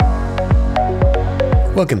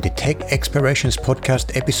Welcome to Tech Explorations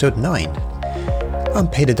Podcast Episode 9. I'm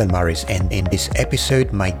Peter Dalmaris, and in this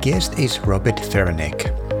episode my guest is Robert Feranec.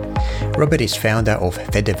 Robert is founder of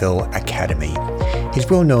FEDEVEL Academy. He's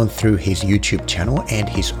well known through his YouTube channel and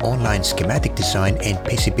his online schematic design and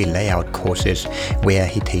PCB layout courses where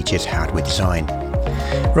he teaches hardware design.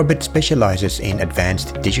 Robert specializes in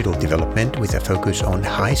advanced digital development with a focus on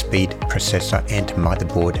high-speed processor and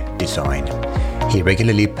motherboard design. He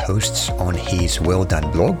regularly posts on his Well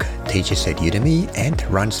Done blog, teaches at Udemy, and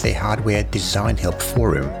runs the Hardware Design Help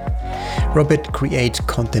Forum. Robert creates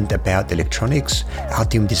content about electronics,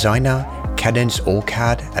 Altium Designer, Cadence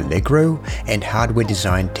OrCAD, Allegro, and hardware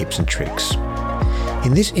design tips and tricks.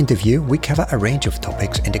 In this interview, we cover a range of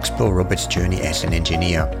topics and explore Robert's journey as an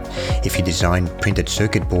engineer. If you design printed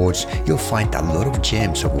circuit boards, you'll find a lot of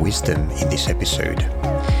gems of wisdom in this episode.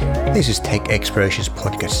 This is Tech Explorations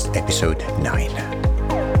Podcast Episode 9.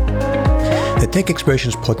 The Tech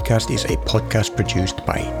Explorations Podcast is a podcast produced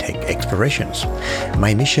by Tech Explorations.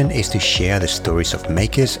 My mission is to share the stories of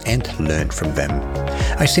makers and learn from them.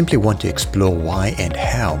 I simply want to explore why and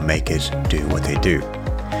how makers do what they do.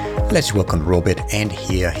 Let's welcome Robert and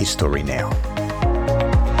hear his story now.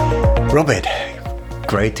 Robert,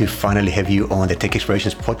 great to finally have you on the Tech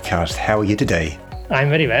Explorations Podcast. How are you today? I'm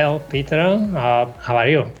very well, Peter. How are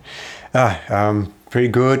you? Pretty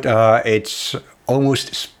good. It's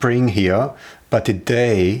almost spring here, but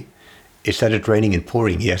today it started raining and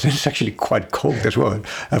pouring here, so it's actually quite cold as well.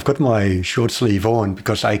 I've got my short sleeve on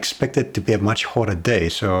because I expected it to be a much hotter day,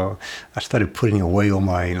 so I started putting away all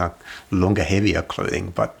my longer, heavier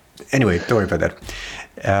clothing. But anyway, don't worry about that.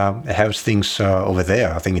 How's things over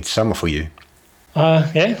there? I think it's summer for you.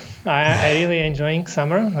 I really enjoying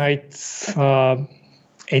summer.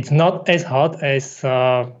 It's not as hot as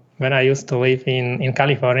when I used to live in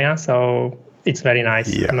California, so it's very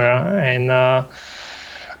nice. Yeah.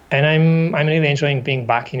 And I'm really enjoying being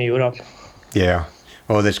back in Europe. Yeah.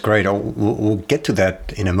 Oh, that's great. We'll get to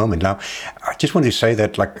that in a moment. Now, I just wanted to say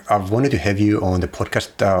that I've wanted to have you on the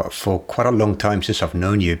podcast for quite a long time since I've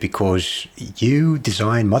known you, because you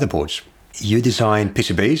design motherboards. You design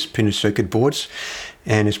PCBs, printed circuit boards,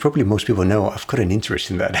 and as probably most people know, I've got an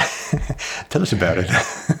interest in that. Tell us about it.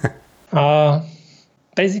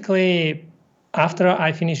 Basically, after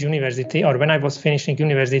I finished university, or when I was finishing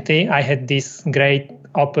university, I had this great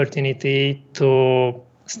opportunity to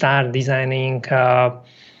start designing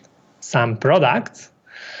some products.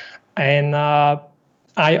 And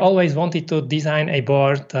I always wanted to design a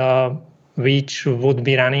board which would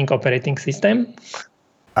be running operating system.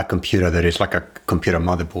 A computer that is like a computer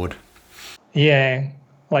motherboard. Yeah,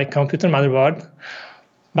 like computer motherboard.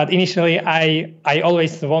 But initially, I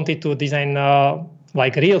always wanted to design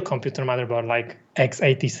like real computer motherboard, like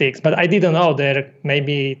x86. But I didn't know there may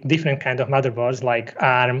be different kind of motherboards like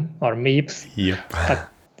ARM or MIPS. Yep. But,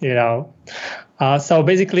 so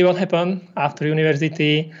basically what happened after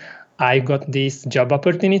university, I got this job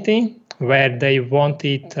opportunity where they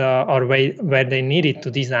wanted where they needed to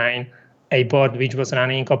design a board which was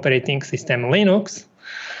running operating system Linux.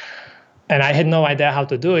 And I had no idea how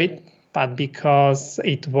to do it, but because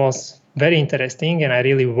it was very interesting and I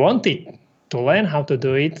really wanted to learn how to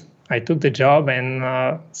do it, I took the job and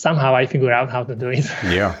somehow I figured out how to do it.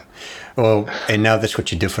 Yeah. Well, and now that's what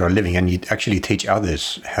you do for a living, and you actually teach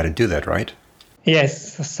others how to do that, right?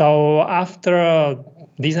 Yes. So after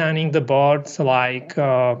designing the boards around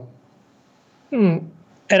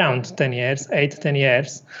 10 years, 8 to 10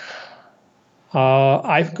 years,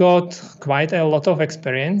 I've got quite a lot of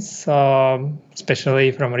experience,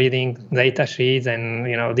 especially from reading data sheets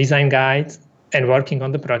and design guides and working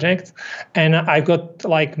on the project. And I got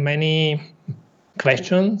many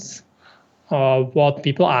questions what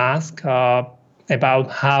people ask about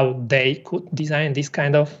how they could design this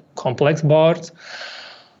kind of complex boards.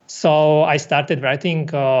 So I started writing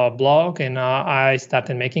a blog and I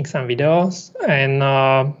started making some videos. And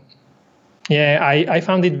I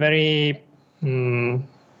found it very I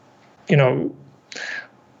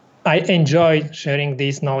enjoy sharing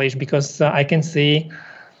this knowledge because I can see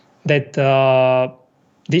that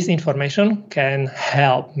this information can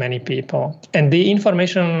help many people. And the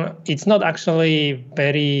information, it's not actually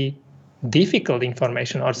very difficult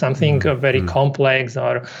information or something very complex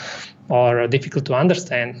or difficult to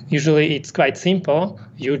understand. Usually it's quite simple.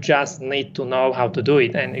 You just need to know how to do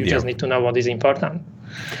it, and you just need to know what is important.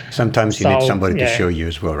 Sometimes you need somebody to show you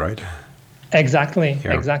as well, right? Exactly.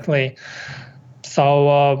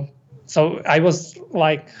 So I was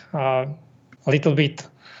a little bit,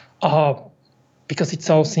 because it's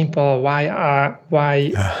so simple, why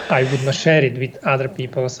I would not share it with other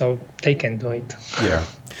people so they can do it. Yeah.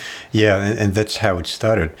 Yeah, and that's how it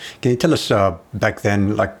started. Can you tell us back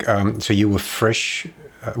then, like, so you were fresh?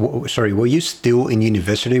 Were you still in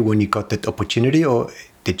university when you got that opportunity, or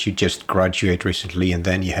did you just graduate recently and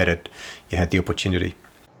then you had the opportunity?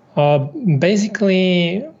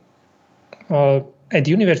 Basically, at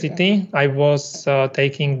university, I was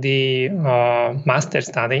taking the master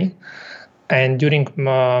study. And during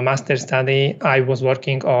my master study, I was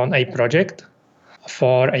working on a project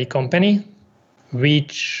for a company,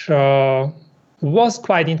 which was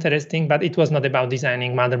quite interesting, but it was not about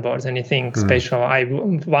designing motherboards, anything special.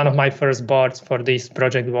 One of my first boards for this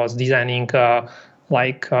project was designing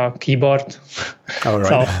keyboard. All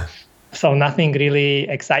right. So nothing really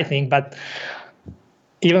exciting, but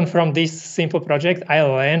even from this simple project, I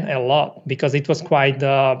learned a lot because it was quite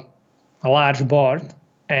a large board,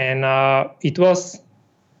 and it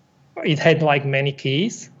had like many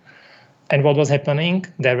keys. And what was happening?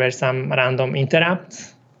 There were some random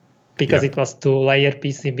interrupts because it was 2-layer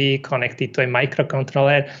PCB connected to a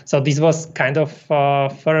microcontroller. So this was kind of my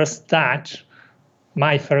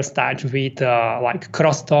first touch with like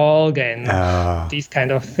crosstalk and these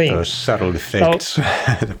kind of things. Those subtle effects,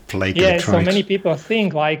 the plague electronics. So many people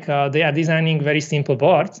think like they are designing very simple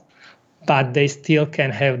boards, but they still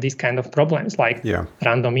can have these kind of problems like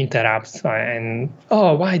random interrupts and,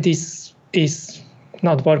 why this is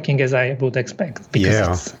not working as I would expect.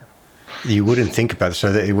 Because you wouldn't think about it.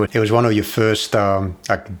 So it was one of your first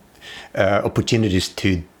opportunities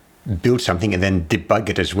to build something and then debug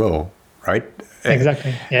it as well, right?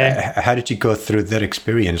 Exactly. Yeah. How did you go through that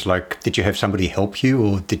experience? Like, did you have somebody help you,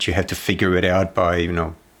 or did you have to figure it out by,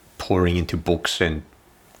 pouring into books and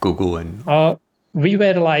Google and? We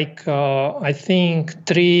were like, I think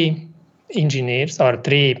 3 engineers or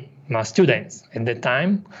 3 students at the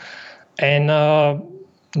time. And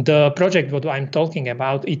the project what I'm talking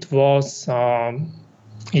about, it was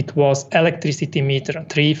electricity meter,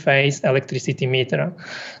 3-phase electricity meter.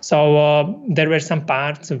 So there were some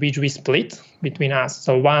parts which we split between us.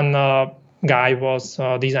 So one guy was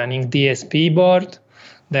designing DSP board,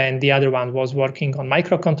 then the other one was working on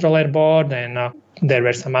microcontroller board, and there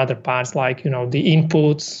were some other parts like, the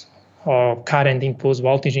inputs, or current inputs,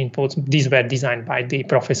 voltage inputs. These were designed by the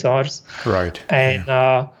professors. Right.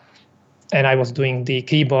 And I was doing the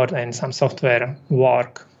keyboard and some software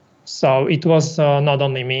work. So it was not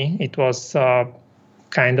only me, it was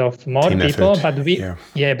kind of more team people, effort.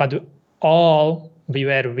 but but all we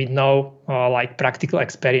were with no like practical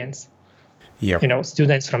experience. Yeah.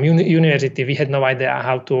 Students from university, we had no idea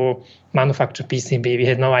how to manufacture PCB. We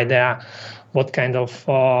had no idea what kind of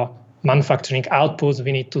manufacturing outputs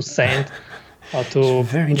we need to send to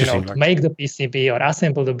to make the PCB or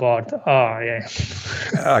assemble the board.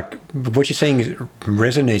 What you're saying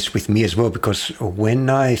resonates with me as well, because when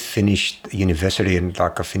I finished university and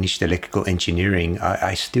I finished electrical engineering,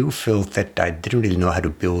 I still felt that I didn't really know how to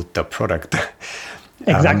build the product.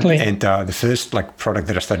 Exactly. And the first product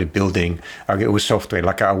that I started building, it was software.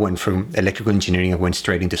 I went from electrical engineering, I went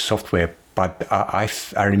straight into software. But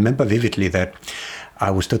I remember vividly that I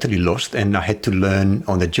was totally lost and I had to learn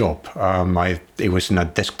on the job. It was in a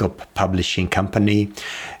desktop publishing company,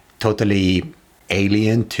 totally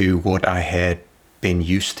alien to what I had been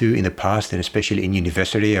used to in the past, and especially in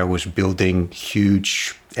university. I was building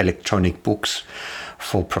huge electronic books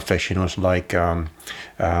for professionals like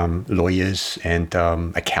lawyers and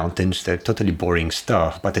accountants. They're totally boring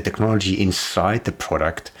stuff, but the technology inside the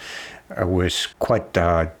product was quite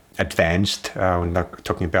advanced. I'm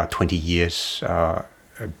talking about 20 years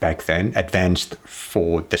back then, advanced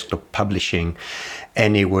for desktop publishing.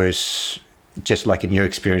 And it was just like in your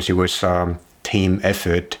experience, it was team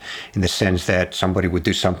effort in the sense that somebody would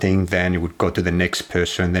do something, then it would go to the next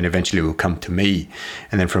person, then eventually it would come to me,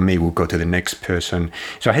 and then from me it would go to the next person.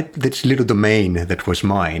 So I had this little domain that was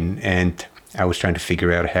mine, and I was trying to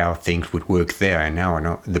figure out how things would work there. And now I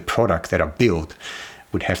know the product that I built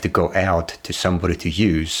would have to go out to somebody to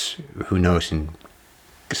use, who knows, in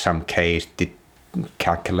some case did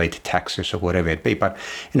calculate taxes or whatever it be, but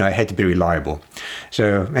it had to be reliable.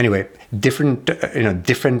 So anyway, different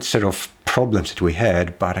sort of problems that we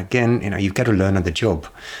had, but again, you've got to learn on the job.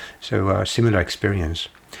 So similar experience.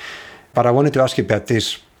 But I wanted to ask you about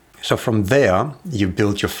this. So from there, you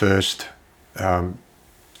built your first,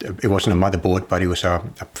 it wasn't a motherboard, but it was a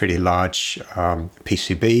pretty large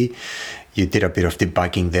PCB. You did a bit of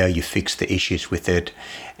debugging there. You fixed the issues with it.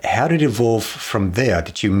 How did it evolve from there?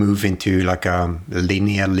 Did you move into a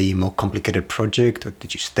linearly more complicated project, or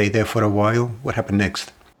did you stay there for a while? What happened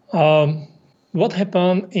next? What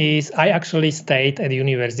happened is I actually stayed at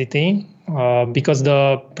university because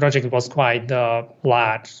the project was quite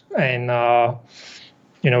large, and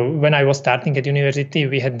when I was starting at university,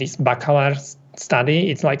 we had this bachelor's study.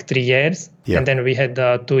 It's like 3 years. Yeah. And then we had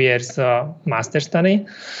 2 years master study.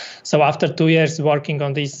 So after 2 years working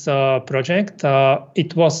on this project,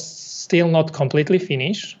 it was still not completely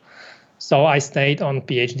finished. So I stayed on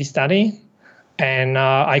PhD study, and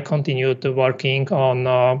I continued working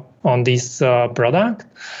on this product.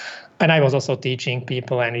 And I was also teaching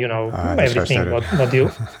people, and everything. What you?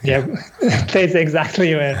 Yeah, that's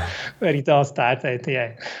exactly where it all started.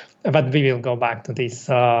 Yeah, but we will go back to this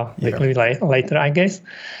little bit later, I guess.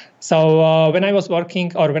 So when I was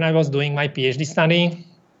working, or when I was doing my PhD study,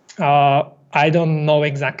 I don't know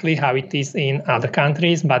exactly how it is in other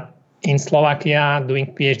countries, but in Slovakia, doing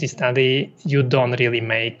PhD study, you don't really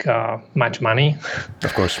make much money.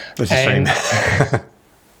 Of course, that's the same.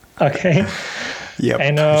 Okay. Yeah,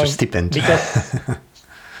 and it's a stipend.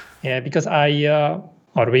 Because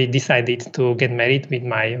we decided to get married with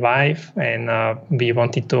my wife, and we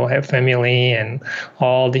wanted to have family and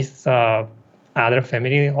all this other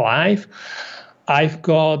family life. I've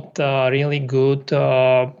got a really good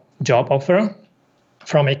job offer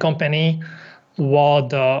from a company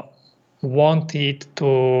what wanted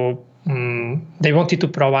to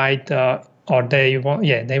provide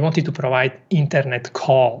they wanted to provide internet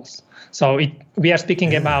calls. So we are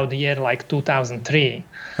speaking about the year like 2003.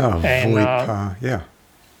 Oh, and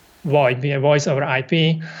VoIP, voice over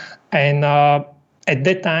IP, and at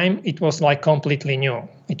that time it was like completely new.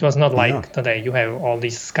 It was not like today you have all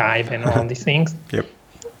this Skype and all these things. Yep.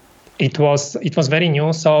 It was very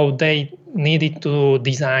new, so they needed to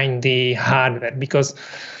design the hardware, because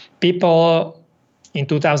people in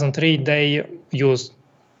 2003 they used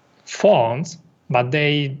phones, but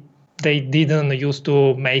they didn't used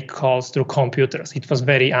to make calls through computers. It was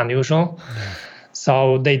very unusual. Yeah.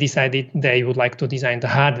 So they decided they would like to design the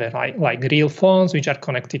hardware like real phones, which are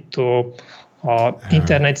connected to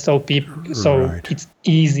internet, so it's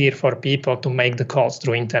easier for people to make the calls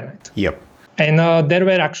through internet. Yep. And there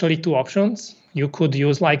were actually two options. You could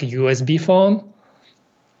use like a USB phone,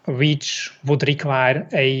 which would require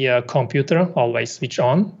a computer always switch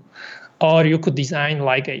on, or you could design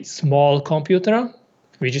like a small computer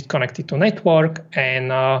which is connected to network,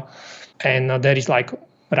 and there is like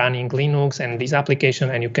running Linux and this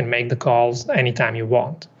application, and you can make the calls anytime you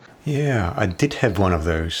want. Yeah, I did have one of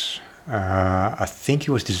those. I think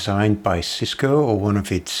it was designed by Cisco or one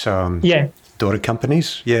of its daughter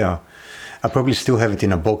companies. Yeah, I probably still have it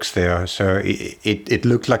in a box there. So it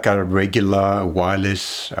looked like a regular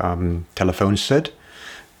wireless telephone set,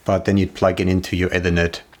 but then you'd plug it into your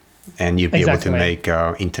Ethernet, and you'd be able to make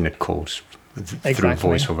internet calls through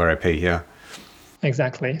voice over IP. Yeah.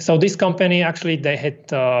 Exactly. So this company actually, they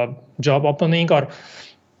had a job opening, or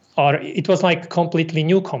it was like completely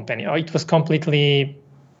new company, or it was completely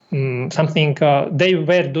something. They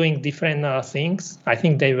were doing different things. I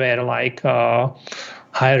think they were like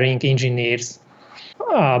hiring engineers,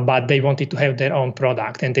 but they wanted to have their own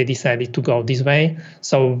product, and they decided to go this way.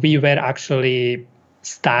 So we were actually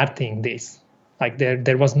starting this. Like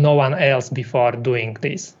there was no one else before doing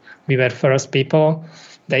this. We were first people.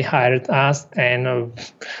 They hired us, and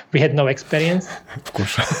we had no experience. Of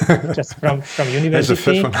course. Just from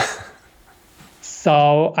university.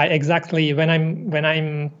 So when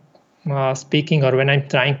I'm speaking, or when I'm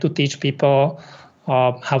trying to teach people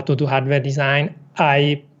how to do hardware design,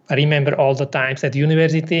 I remember all the times at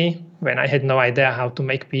university when I had no idea how to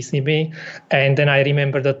make PCB, and then I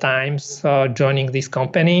remember the times joining this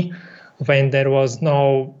company when there was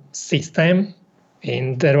no system.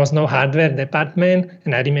 And there was no hardware department,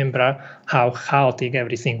 and I remember how chaotic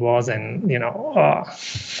everything was, and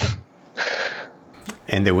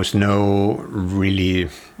And there was no really,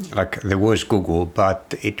 like, there was Google,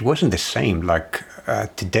 but it wasn't the same. Like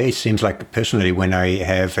today, it seems like personally, when I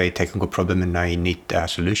have a technical problem and I need a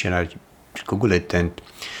solution, I just Google it and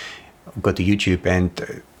go to YouTube,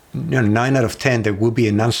 and 9 out of 10 there will be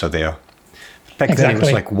an answer there. Back then, it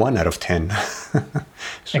was like 1 out of 10.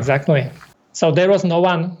 So. Exactly. So there was no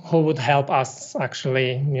one who would help us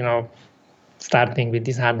actually, starting with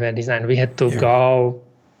this hardware design. We had to go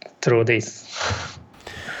through this.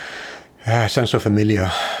 Sounds so familiar.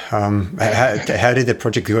 How did the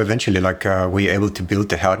project go eventually? Like, were you able to build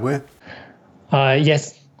the hardware?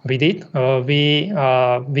 Yes, we did. We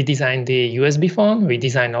designed the USB phone. We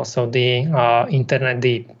designed also the internet,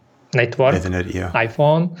 the network,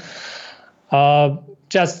 iPhone.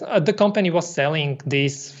 The company was selling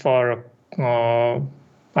this for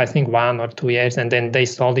I think 1 or 2 years, and then they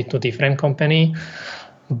sold it to different company.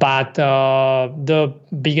 But the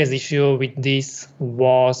biggest issue with this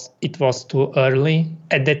was it was too early.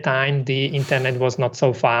 At that time, the internet was not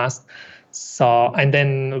so fast. So, and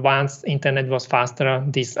then once internet was faster,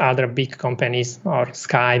 these other big companies or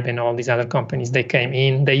Skype and all these other companies, they came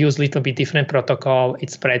in. They used a little bit different protocol. It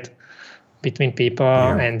spread between people,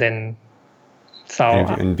 and then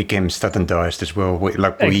and became standardized as well.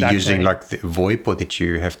 Like, were you using like the VoIP, or did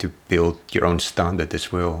you have to build your own standard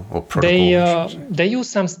as well, or protocol? They use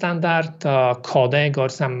some standard codec or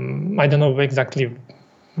some, I don't know exactly.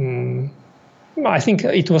 I think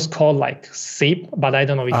it was called like SIP, but I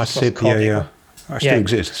don't know if it was SIP, codec. It still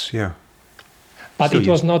exists, But still it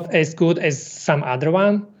was not as good as some other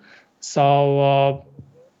one. So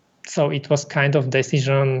it was kind of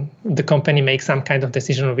decision, the company makes some kind of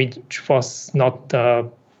decision which was not the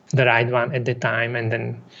right one at the time. And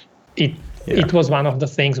then it was one of the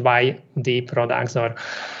things why the products or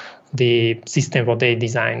the system what they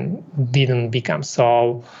designed didn't become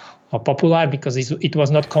so popular, because it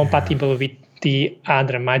was not compatible with the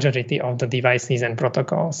other majority of the devices and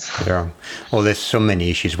protocols. Yeah. Well, there's so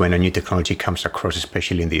many issues when a new technology comes across,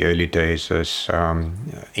 especially in the early days. There's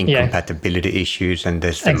incompatibility issues, and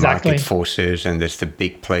there's the market forces, and there's the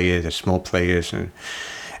big players, the small players, and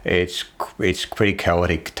it's pretty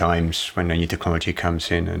chaotic times when a new technology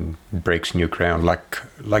comes in and breaks new ground,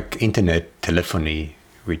 like internet telephony,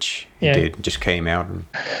 which just came out.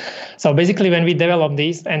 So basically, when we develop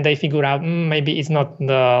this and they figure out maybe it's not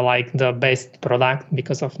the best product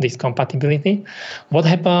because of this compatibility, what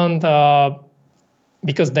happened,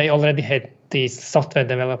 because they already had this software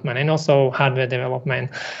development and also hardware development,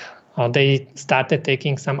 they started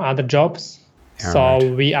taking some other jobs.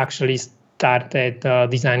 We actually started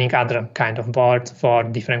designing other kind of boards for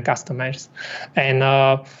different customers. And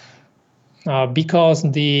because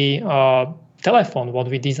the telephone, what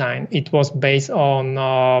we designed, it was based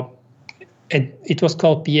on it was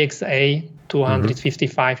called PXA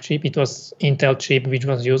 255 chip. It was Intel chip which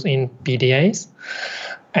was used in PDAs,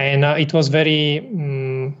 and it was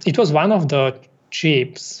it was one of the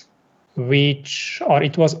chips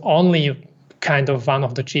it was only kind of one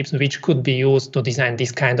of the chips which could be used to design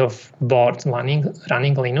this kind of boards running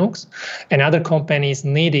Linux, and other companies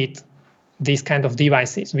needed these kind of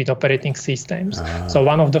devices with operating systems. So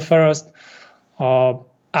one of the first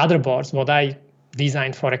other boards what I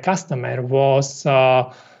designed for a customer was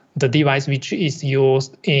the device which is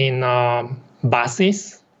used in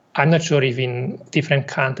buses. I'm not sure if in different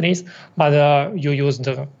countries, but you use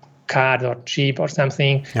the card or chip or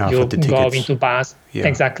something. You go into bus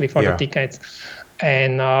exactly for the tickets,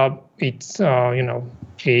 and it's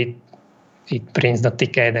it prints the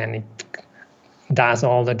ticket and it does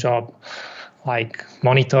all the job, like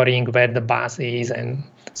monitoring where the bus is. And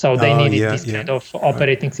so they needed this kind of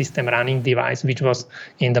operating system running device, which was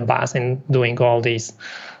in the bus and doing all these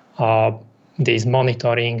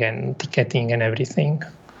monitoring and ticketing and everything.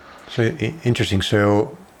 So interesting.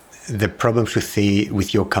 So the problems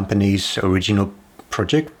with your company's original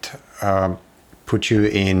project put you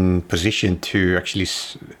in position to actually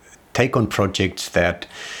take on projects that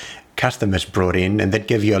customers brought in, and that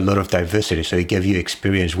gave you a lot of diversity. So it gave you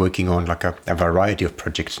experience working on like a variety of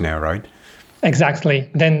projects now, right? Exactly.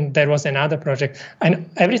 Then there was another project, and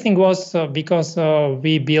everything was because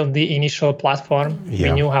we built the initial platform.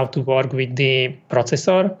 We knew how to work with the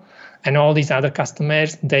processor, and all these other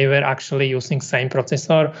customers, they were actually using same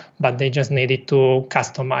processor, but they just needed to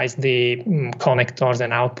customize the connectors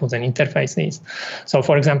and outputs and interfaces. So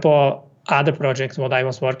for example, other projects what I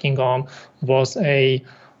was working on was a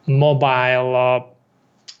mobile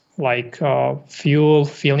fuel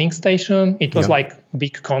filling station. It was like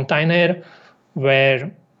big container where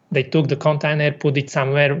they took the container, put it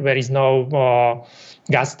somewhere where is no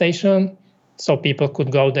gas station, so people could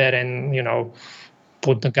go there and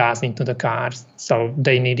put the gas into the cars. So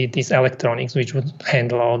they needed these electronics which would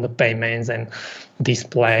handle all the payments and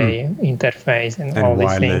display interface and all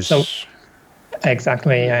wireless, these things. So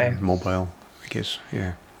exactly, mobile, I guess,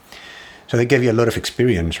 So they gave you a lot of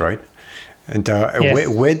experience, right? And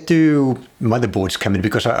where do motherboards come in?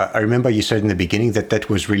 Because I remember you said in the beginning that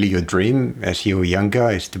was really your dream as you were younger,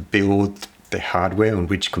 is to build the hardware on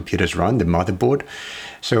which computers run, the motherboard.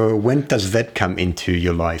 So when does that come into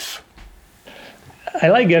your life? I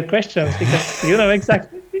like your questions because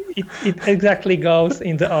exactly it exactly goes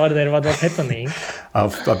in the order what was happening.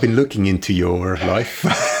 I've been looking into your life.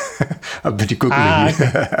 I've been Googling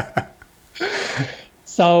you.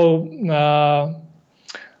 So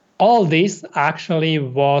all this actually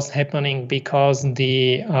was happening because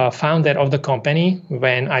the founder of the company,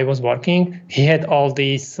 when I was working, he had all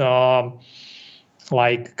these kind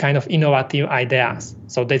of innovative ideas.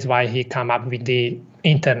 So that's why he came up with the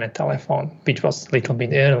internet telephone, which was a little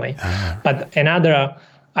bit early. But another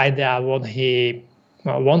idea what he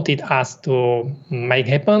wanted us to make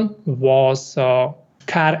happen was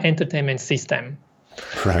car entertainment system.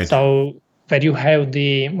 Right. So where you have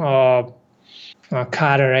the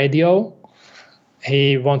car radio,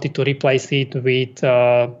 he wanted to replace it with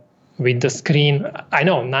the screen. I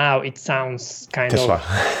know now it sounds kind Tesla.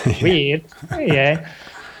 of weird, yeah,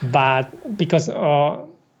 but because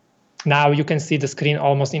now you can see the screen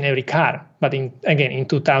almost in every car. But in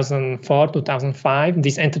 2004, 2005,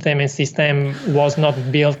 this entertainment system was not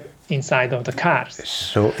built inside of the cars.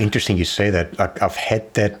 So interesting you say that. I've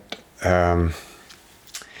had that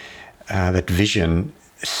that vision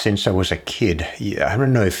since I was a kid. I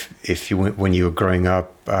don't know if you, when you were growing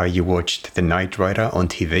up, you watched The Knight Rider on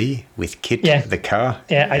TV with Kit, the car,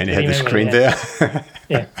 and you had the screen there.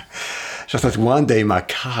 Yeah. So I thought one day my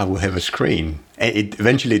car will have a screen. It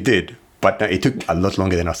eventually did, but it took a lot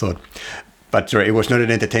longer than I thought. But it was not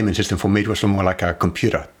an entertainment system for me. It was more like a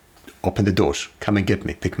computer. Open the doors, come and get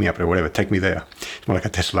me, pick me up, or whatever, take me there. It's more like a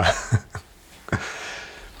Tesla.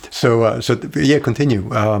 So continue.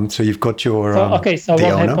 So you've got your so what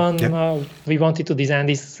owner. happened? Yeah. We wanted to design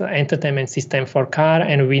this entertainment system for car,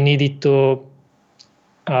 and we needed to.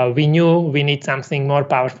 We knew we need something more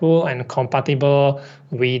powerful and compatible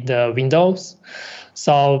with Windows.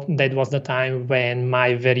 So that was the time when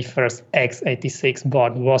my very first x86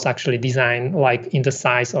 board was actually designed like in the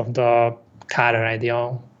size of the car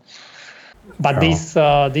radio. But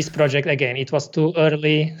this project, again, it was too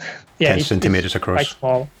early. 10 centimeters across. Quite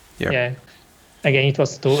small. Yeah. Again, it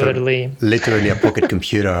was too early. Literally a pocket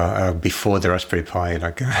computer before the Raspberry Pi,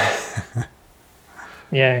 like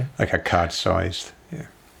like a card sized.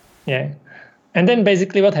 Yeah. And then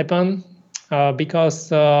basically what happened,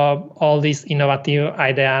 because all these innovative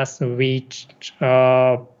ideas which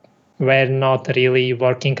were not really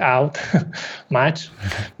working out much,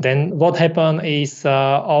 then what happened is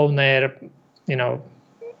owner,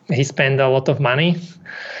 he spent a lot of money,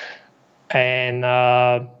 and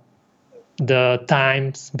the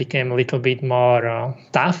times became a little bit more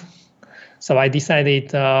tough. So I decided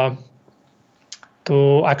to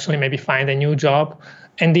actually maybe find a new job.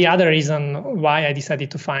 And the other reason why I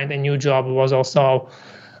decided to find a new job was also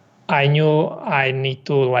I knew I need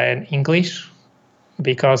to learn English,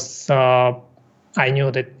 because I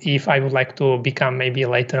knew that if I would like to become maybe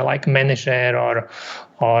later like manager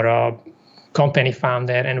or a company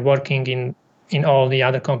founder and working in all the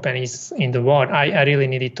other companies in the world, I really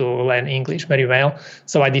needed to learn English very well.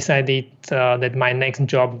 So I decided that my next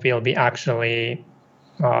job will be actually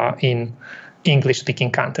in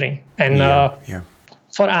English-speaking country. And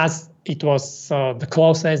for us, it was the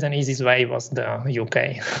closest and easiest way was the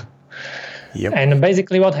UK. Yep. And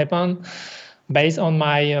basically what happened, based on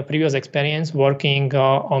my previous experience working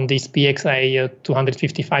on this PXA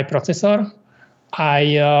 255 processor,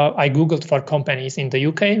 I Googled for companies in the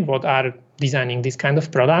UK what are designing this kind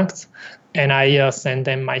of products, and I sent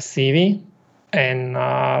them my CV, and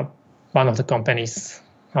one of the companies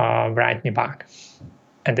write me back.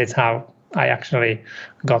 And that's how I actually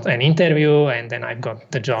got an interview, and then I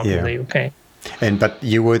got the job in the UK. But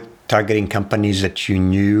you were targeting companies that you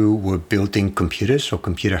knew were building computers or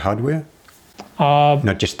computer hardware?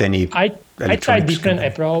 Not just any I tried different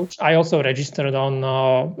approach. I also registered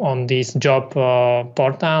on these job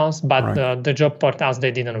portals, but the job portals,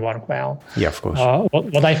 they didn't work well. Yeah, of course.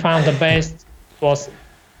 What I found the best was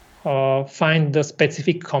find the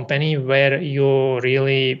specific company where you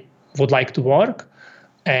really would like to work,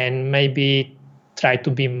 and maybe try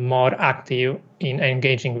to be more active in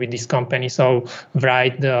engaging with this company. So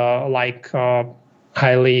write the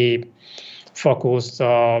highly focused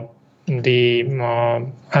how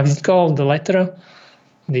is it called, the letter,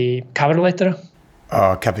 the cover letter?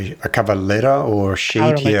 A cover letter or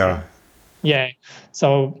sheet, Yeah.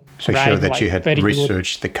 So show that you had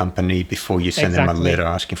researched the company before you send them a letter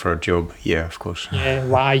asking for a job. Yeah, of course. Yeah,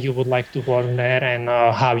 why you would like to work there, and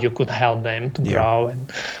how you could help them to grow.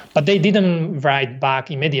 But they didn't write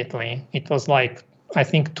back immediately. It was like, I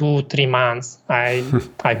think 2-3 months I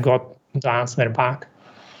got the answer back.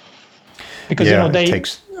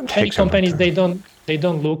 Because many companies, they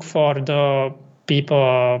don't look for the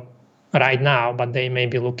people right now, but they may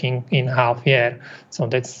be looking in half year. So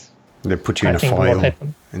they put you in a file,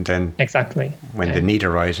 and then when the need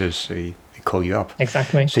arises, they call you up.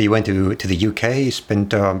 Exactly. So you went to the UK,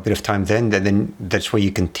 spent a bit of time then, and then that's where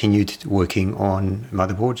you continued working on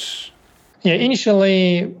motherboards? Yeah,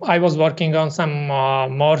 initially I was working on some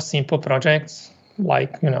more simple projects,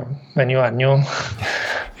 like, when you are new,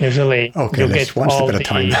 usually you get one step at a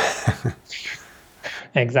time.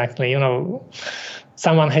 Exactly.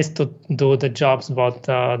 Someone has to do the jobs, but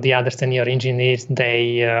the other senior engineers,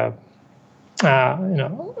 they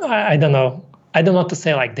I don't know. I don't want to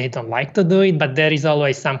say like they don't like to do it, but there is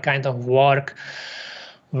always some kind of work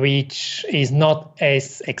which is not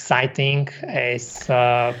as exciting as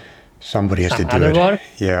somebody has some to do other it. work.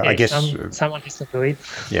 Yeah, I guess someone has to do it.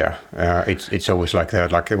 Yeah, it's always like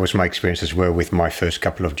that. Like it was my experience as well with my first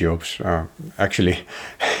couple of jobs. Actually,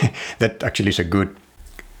 that actually is a good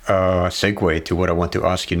segue to what I want to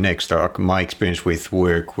ask you next. My experience with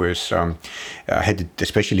work was I had to,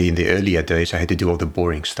 especially in the earlier days, I had to do all the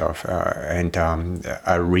boring stuff, and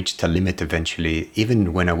I reached a limit eventually.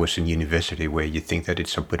 Even when I was in university, where you think that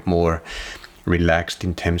it's a bit more relaxed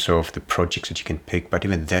in terms of the projects that you can pick, but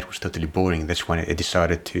even that was totally boring. That's when I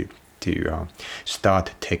decided to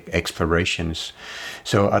start tech explorations.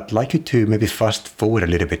 So I'd like you to maybe fast forward a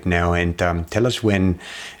little bit now and tell us when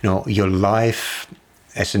your life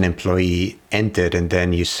as an employee ended and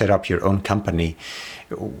then you set up your own company.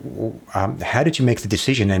 How did you make the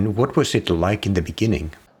decision and what was it like in the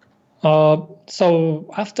beginning? So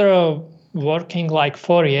after working like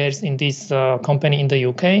 4 years in this company in the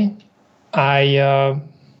UK, I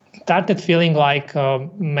started feeling like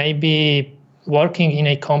maybe working in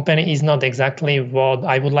a company is not exactly what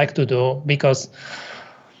I would like to do, because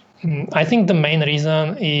I think the main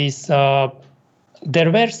reason is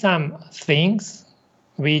there were some things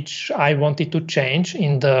which I wanted to change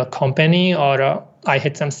in the company, or I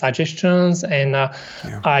had some suggestions, and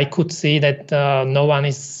I could see that no one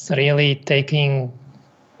is really taking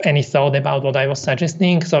any thought about what I was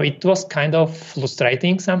suggesting. So it was kind of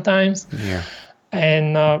frustrating sometimes. Yeah.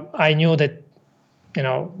 And I knew that,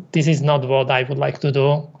 this is not what I would like to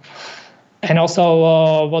do. And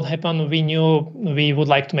also what happened, we knew we would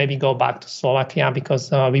like to maybe go back to Slovakia because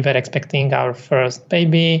we were expecting our first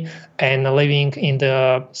baby, and living in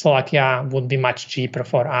the Slovakia would be much cheaper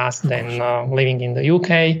for us than living in the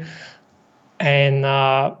UK. And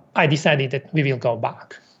I decided that we will go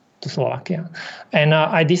back to Slovakia. And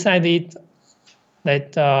I decided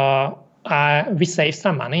that we saved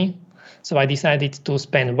some money. So I decided to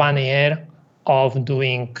spend 1 year of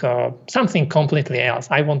doing something completely else.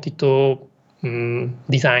 I wanted to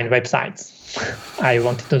design websites. I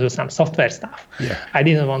wanted to do some software stuff. Yeah. I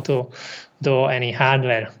didn't want to do any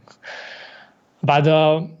hardware. But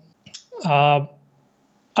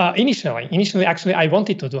initially, actually, I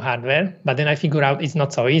wanted to do hardware, but then I figured out it's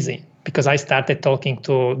not so easy, because I started talking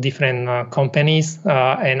to different companies,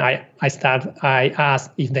 and I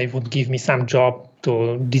asked if they would give me some job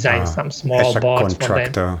to design some small boards for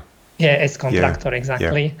them. Yeah, as contractor,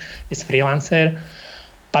 exactly, as freelancer.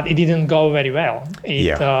 But it didn't go very well.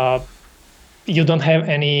 You don't have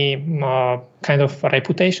any kind of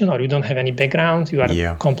reputation, or you don't have any background. You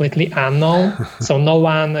are completely unknown. So no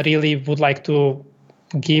one really would like to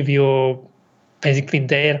give you basically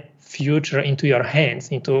their future into your hands,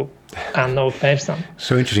 into unknown person.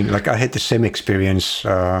 So interesting. Like I had the same experience.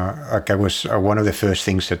 Like I was one of the first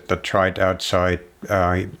things that I tried outside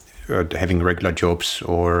having regular jobs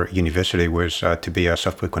or university was to be a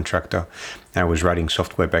software contractor. I was writing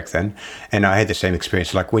software back then, and I had the same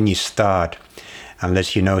experience. Like when you start,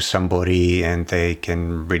 unless you know somebody and they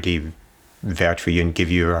can really vouch for you and give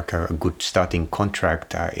you like a good starting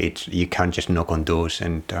contract, you can't just knock on doors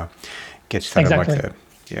and get started like that.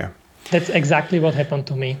 Yeah. That's exactly what happened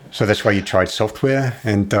to me. So that's why you tried software,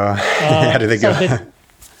 and how did it go?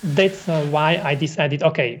 That's why I decided,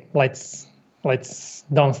 okay, let's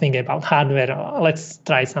don't think about hardware. Let's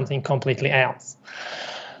try something completely else.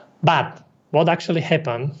 But what actually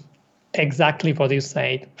happened, exactly what you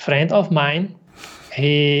said, friend of mine,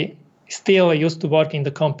 he still used to work in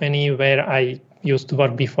the company where I used to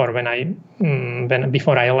work before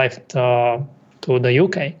before I left to the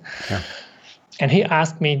UK. Yeah. And he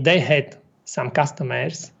asked me, they had some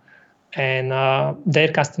customers, and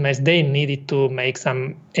their customers, they needed to make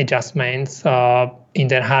some adjustments in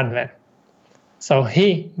their hardware. So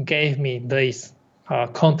he gave me this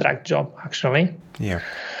contract job, actually. Yeah.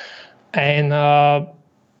 And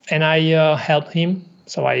I helped him.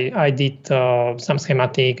 So I did some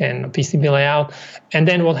schematic and PCB layout. And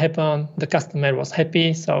then what happened, the customer was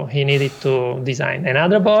happy, so he needed to design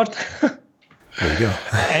another board. There you go.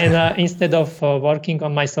 And instead of working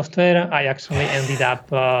on my software, I actually ended up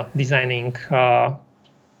designing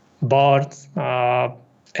boards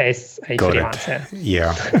as a freelancer.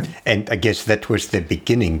 Yeah. And I guess that was the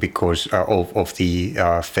beginning because of the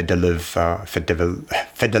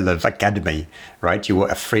FEDEVEL Academy, right? You were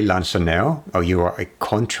a freelancer now, or you are a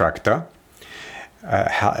contractor.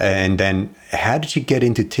 And then how did you get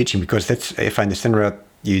into teaching? Because that's, if I understand right,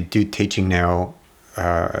 you do teaching now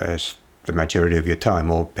as the majority of your time,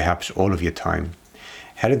 or perhaps all of your time.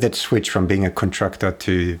 How did that switch from being a contractor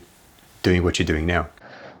to doing what you're doing now?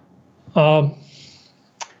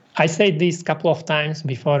 I said this a couple of times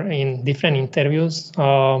before in different interviews.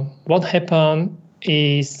 What happened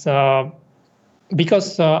is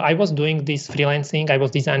because I was doing this freelancing, I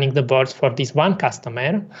was designing the boards for this one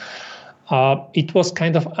customer. It was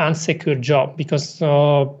kind of unsecure job because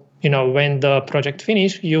when the project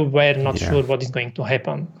finished, you were not sure what is going to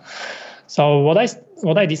happen. So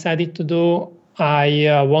what I decided to do,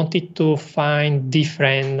 I wanted to find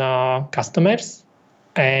different customers,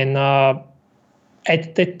 and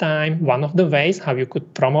at that time, one of the ways how you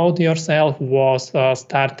could promote yourself was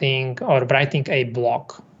starting or writing a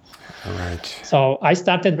blog. All right. So I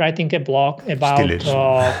started writing a blog about.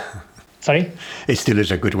 Sorry? It still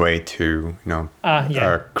is a good way to,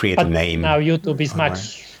 create a name. Now YouTube is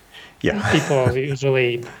much. People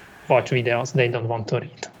usually watch videos. They don't want to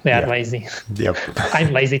read. They are lazy. Yep.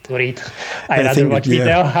 I'm lazy to read. I rather watch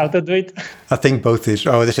video how to do it. I think both is.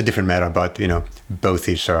 That's a different matter, but both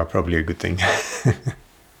is probably a good thing.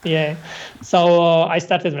 Yeah. So I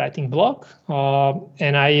started writing blog,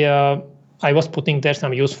 and I was putting there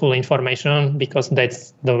some useful information because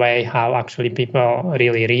that's the way how actually people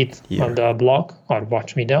really read on the blog or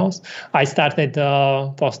watch videos. I started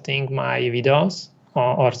posting my videos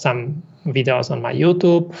or some videos on my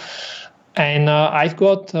YouTube. And I've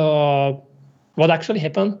got what actually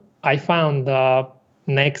happened. I found the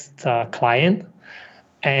next client.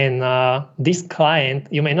 And this client,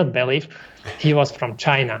 you may not believe, he was from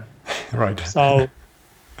China. Right. So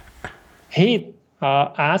he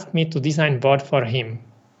asked me to design board for him.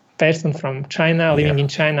 Person from China, living in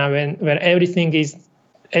China, where everything is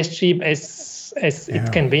as cheap as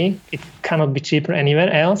it can be. It cannot be cheaper anywhere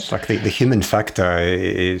else. It's like the human factor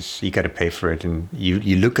is you got to pay for it, and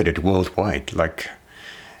you look at it worldwide. Like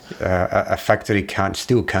a factory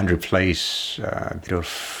can't replace a bit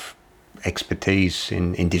of expertise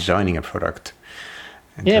in designing a product.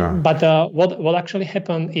 And, but what actually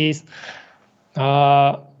happened is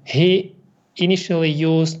he initially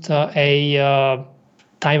used a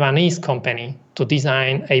Taiwanese company to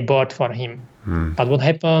design a board for him. But what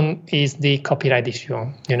happened is the copyright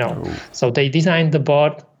issue, So they designed the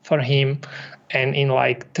board for him, and in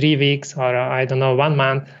like 3 weeks or 1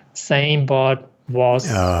 month, same board was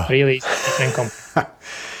released in different company.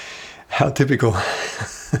 How typical.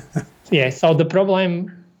 So the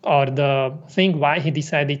problem or the thing why he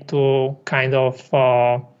decided to kind of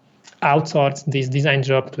outsource this design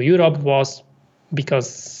job to Europe was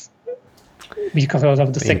because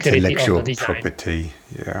of the security of the design. Property,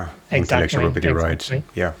 Exactly, intellectual property rights.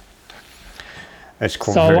 Yeah, that's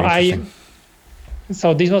cool. So very interesting.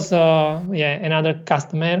 So this was another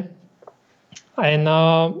customer, and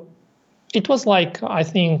it was like I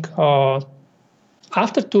think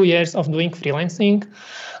after 2 years of doing freelancing,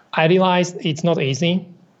 I realized it's not easy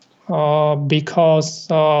because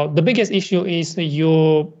the biggest issue is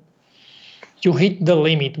you hit the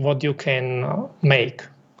limit what you can make.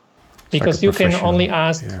 Because you can only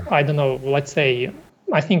ask, let's say,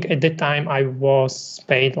 I think at that time I was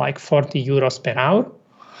paid like 40 euros per hour.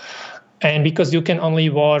 And because you can only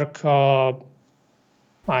work, 50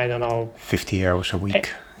 hours a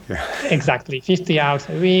week. Exactly, 50 hours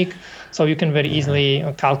a week. So you can very easily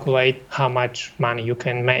calculate how much money you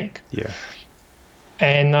can make. Yeah.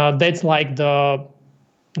 And that's like the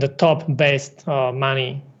top best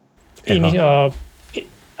money,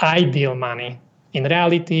 ideal money. In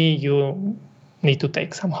reality, you need to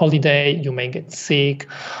take some holiday, you may get sick,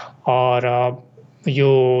 or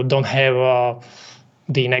you don't have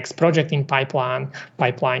the next project in pipeline.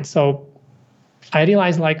 So I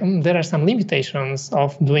realized there are some limitations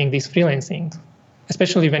of doing this freelancing,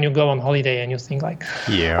 especially when you go on holiday and you think I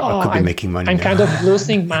could be making money. I'm kind of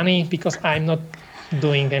losing money because I'm not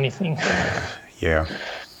doing anything. Yeah.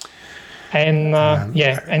 And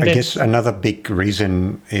and I guess another big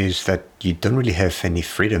reason is that you don't really have any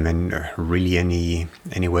freedom and really any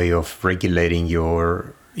way of regulating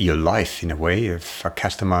your life in a way. If a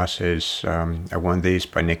customer says, "I want this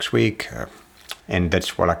by next week," and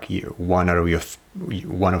that's one of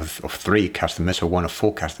 3 customers or one of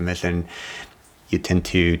 4 customers, and you tend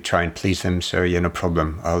to try and please them. So no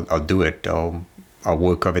problem. I'll do it. I'll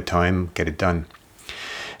work overtime, get it done.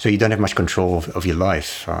 So you don't have much control of your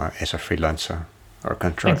life as a freelancer or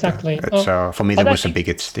contractor. Exactly. For me, that was the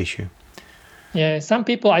biggest issue. Yeah, some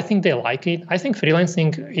people, I think they like it. I think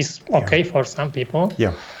freelancing is okay for some people.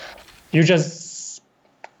 Yeah. You just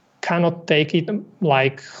cannot take it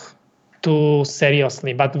too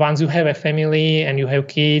seriously. But once you have a family and you have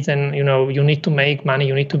kids and, you need to make money,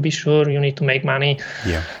 you need to be sure you need to make money.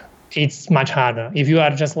 Yeah. It's much harder. If you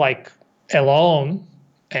are just alone,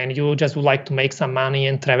 and you just would like to make some money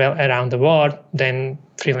and travel around the world, then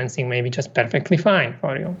freelancing may be just perfectly fine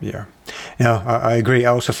for you. Yeah. No, I agree.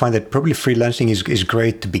 I also find that probably freelancing is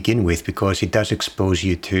great to begin with because it does expose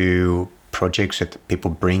you to projects that people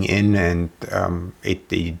bring in, and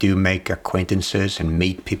you do make acquaintances and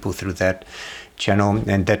meet people through that channel,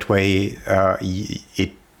 and that way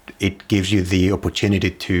it gives you the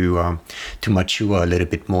opportunity to mature a little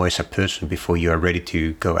bit more as a person before you are ready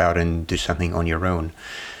to go out and do something on your own.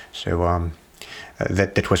 So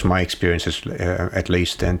that was my experiences at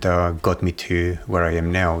least, and got me to where I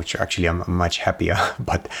am now, which actually I'm much happier.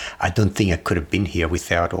 But I don't think I could have been here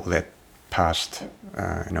without all that past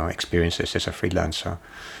experiences as a freelancer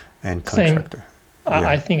and contractor. Same.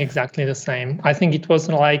 I think exactly the same. I think it was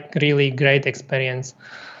like really great experience.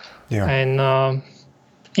 Yeah. And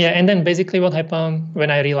and then basically what happened when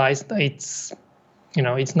I realized it's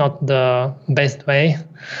not the best way.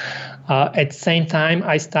 At the same time,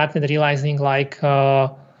 I started realizing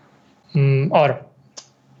or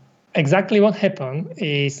exactly what happened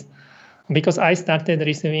is because I started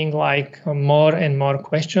receiving more and more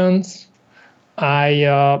questions,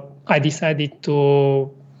 I decided to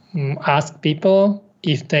ask people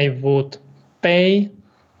if they would pay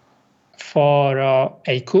for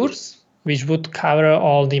a course which would cover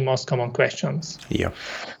all the most common questions. Yeah.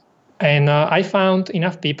 And I found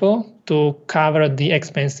enough people to cover the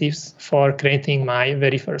expenses for creating my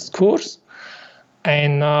very first course.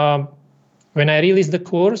 And when I released the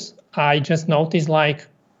course, I just noticed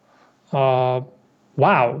wow,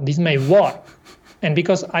 this may work. And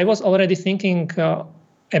because I was already thinking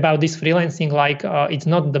about this freelancing, it's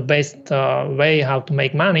not the best way how to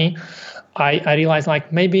make money, I realized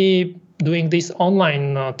maybe doing this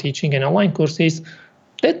online teaching and online courses,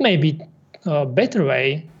 that may be a better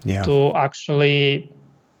way to actually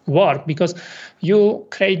work, because you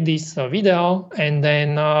create this video and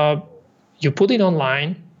then you put it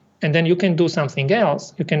online, and then you can do something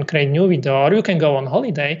else. You can create new video, or you can go on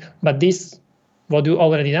holiday, but this, what you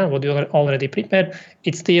already done, what you already prepared,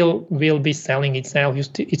 it still will be selling itself.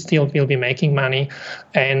 It still will be making money,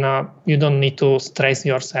 and you don't need to stress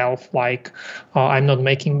yourself I'm not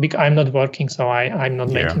working, so I'm not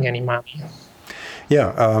making any money.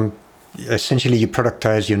 Yeah, essentially you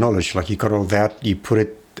productize your knowledge. You got all that, you put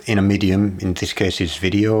it in a medium. In this case, it's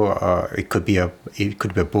video. It could be a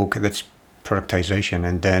book. That's productization,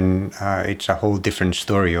 and then it's a whole different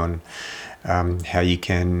story on how you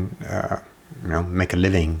can make a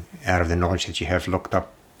living out of the knowledge that you have locked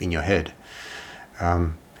up in your head.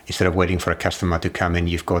 Instead of waiting for a customer to come in,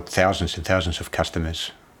 you've got thousands and thousands of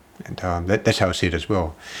customers. And that's how I see it as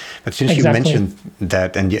well. But since you mentioned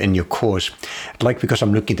that in your course, because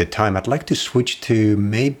I'm looking at the time, I'd like to switch to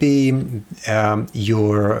maybe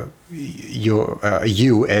you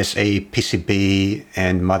as a PCB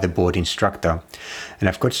and motherboard instructor. And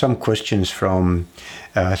I've got some questions from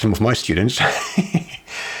some of my students.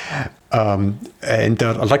 And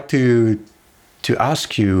I'd like to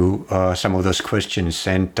ask you some of those questions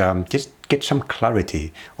and just get some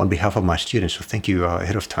clarity on behalf of my students. So thank you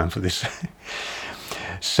ahead of time for this.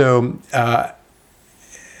 So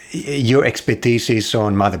your expertise is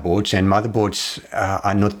on motherboards, and motherboards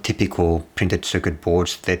are not typical printed circuit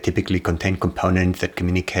boards. They typically contain components that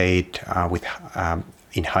communicate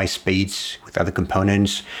in high speeds with other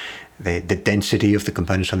components. The density of the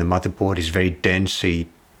components on the motherboard is very dense, so you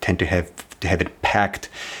tend to have it packed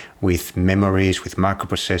with memories, with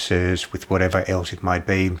microprocessors, with whatever else it might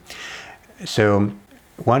be. So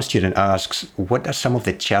one student asks, what are some of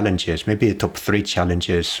the challenges, maybe the top 3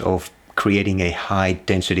 challenges of creating a high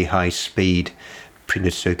density, high speed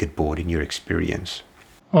printed circuit board in your experience?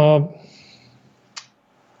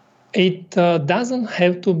 It doesn't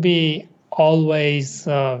have to be always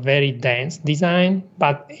very dense design,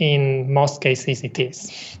 but in most cases it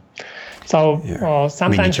is. So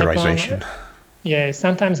sometimes miniaturization.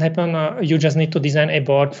 Sometimes you just need to design a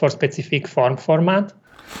board for specific format.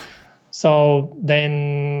 So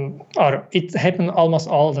then, or it happens almost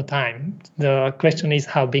all the time. The question is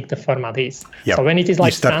how big the format is. Yep. So when it is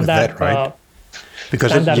standard, that, right?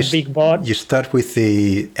 Because standard big board, you start with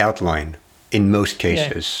the outline in most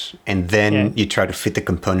cases, and then you try to fit the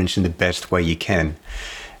components in the best way you can.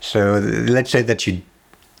 So let's say that you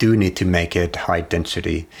do need to make it high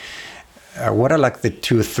density. What are the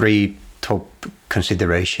 2 or 3 top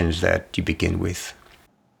considerations that you begin with?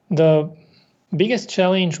 The biggest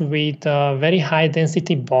challenge with very high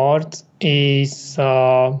density boards is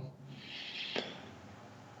how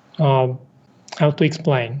to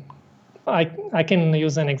explain. I can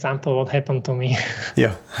use an example what happened to me.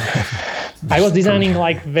 Yeah. I was designing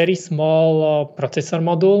very small processor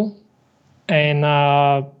module, and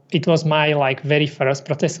it was my like very first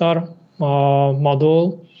processor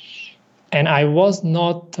module, and I was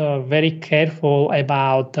not very careful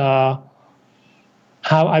about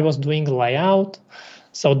how I was doing layout.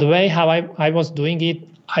 So the way how I was doing it,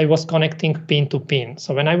 I was connecting pin to pin.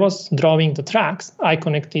 So when I was drawing the tracks, I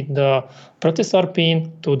connected the processor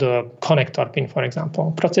pin to the connector pin, for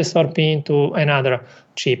example, processor pin to another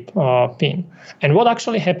chip pin. And what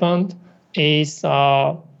actually happened is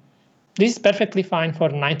this is perfectly fine for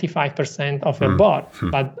 95% of your board,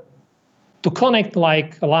 but to connect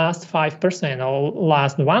like last 5% or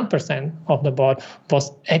last 1% of the board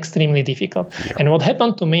was extremely difficult. Yeah. And what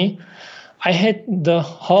happened to me, I had the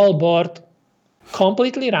whole board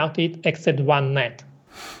completely routed except one net,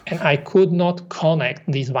 and I could not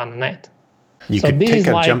connect this one net. You could take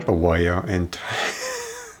a jumper wire and...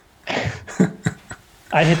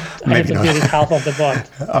 I had to delete half of the board.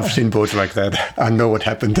 I've seen boards like that. I know what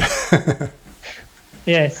happened.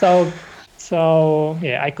 Yeah, so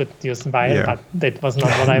yeah, I could use wire, but that was not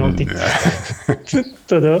what I wanted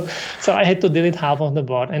to do. So I had to delete half of the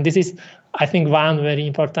board. And this is, I think, one very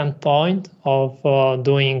important point of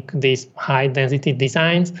doing these high density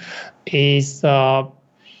designs is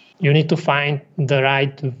you need to find the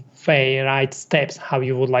right way, right steps, how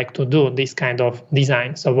you would like to do this kind of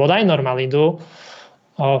design. So what I normally do,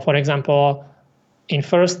 for example, in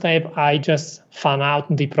first step, I just fan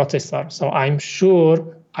out the processor. So I'm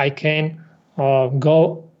sure I can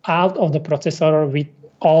go out of the processor with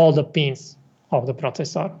all the pins of the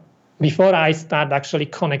processor before I start actually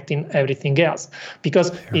connecting everything else.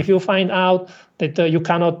 Because if you find out that you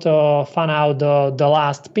cannot fan out the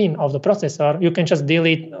last pin of the processor, you can just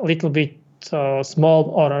delete a little bit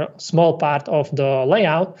small part of the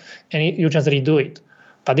layout and you just redo it.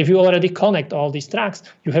 But if you already connect all these tracks,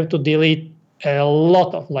 you have to delete a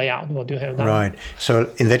lot of layout what you have done. Right. So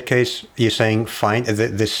in that case, you're saying fine.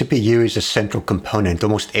 The CPU is a central component.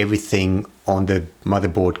 Almost everything on the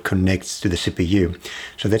motherboard connects to the CPU.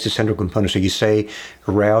 So that's a central component. So you say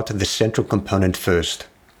route the central component first.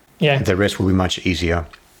 Yeah. The rest will be much easier.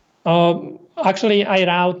 Actually, I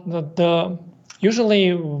route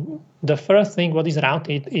usually the first thing what is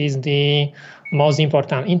routed is the most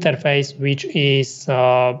important interface, which is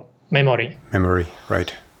memory. Memory,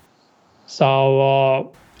 right.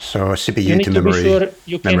 So CPU to memory,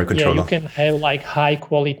 memory controller. You can have like high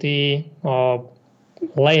quality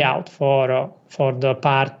layout for the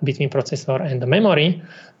part between processor and the memory.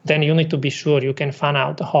 Then you need to be sure you can fan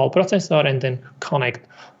out the whole processor and then connect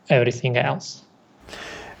everything else.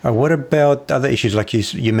 What about other issues? Like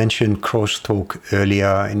you mentioned crosstalk earlier,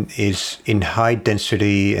 and is in high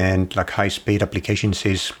density and like high speed applications,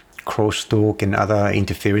 is crosstalk and other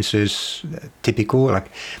interferences typical? Like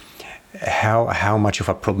how much of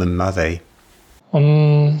a problem are they?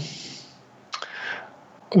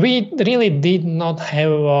 We really did not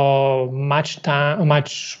have much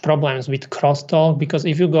problems with crosstalk, because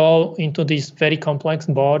if you go into these very complex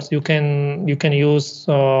boards, you can use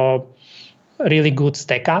really good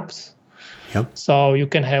stack ups. Yep. So you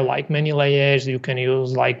can have like many layers. You can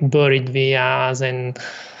use like buried vias, and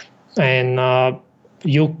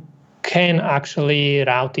you can actually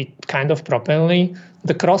route it kind of properly.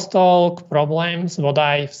 The crosstalk problems, what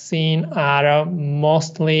I've seen, are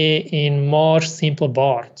mostly in more simple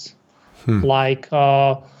boards. Like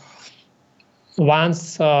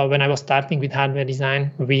once when I was starting with hardware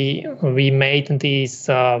design, we made this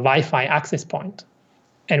Wi-Fi access point.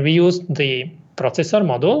 And we used the processor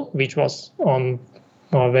module, which was on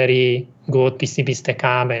a very good PCB stack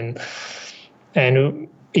up, and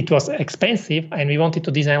it was expensive, and we wanted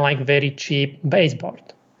to design like very cheap baseboard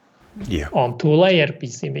on 2-layer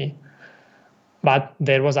PCB. But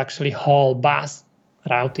there was actually whole bus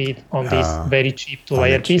routed on this very cheap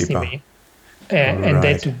 2-layer PCB. And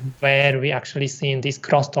that's where we actually seen these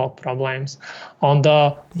crosstalk problems. On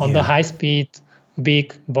the high speed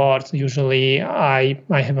big boards, usually I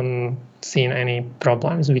haven't seen any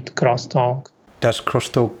problems with crosstalk. Does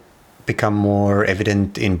crosstalk become more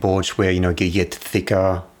evident in boards where you get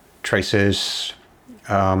thicker traces,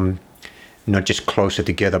 not just closer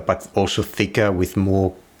together, but also thicker with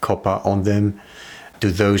more copper on them?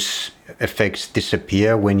 Do those effects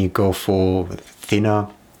disappear when you go for thinner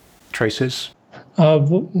traces?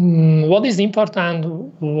 What is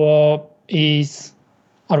important is,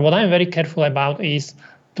 or what I'm very careful about, is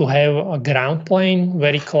to have a ground plane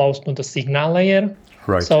very close to the signal layer.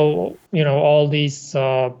 Right. So, all these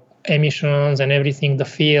emissions and everything, the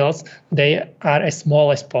fields, they are as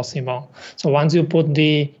small as possible. So once you put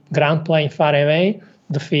the ground plane far away,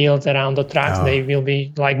 the fields around the tracks, they will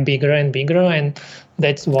be like bigger and bigger, and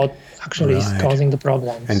That's what actually is causing the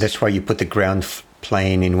problems. And that's why you put the ground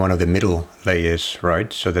plane in one of the middle layers,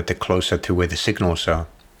 right? So that they're closer to where the signals are.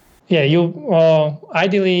 Yeah, you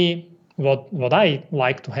ideally what I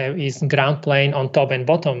like to have is ground plane on top and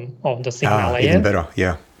bottom of the signal layer. Even better,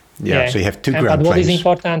 yeah. So you have two ground planes. But what is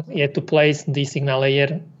important, you have to place the signal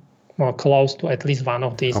layer more close to at least one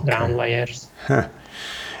of these ground layers.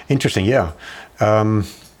 Interesting, yeah.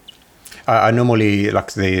 I normally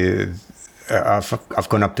like I've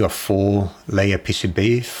gone up to a 4-layer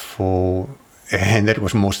PCB and that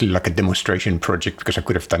was mostly like a demonstration project because I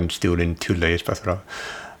could have done it still in 2 layers, but I thought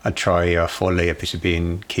I'd try a 4-layer PCB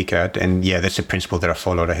in KiCad. And yeah, that's the principle that I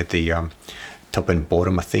followed. I had the top and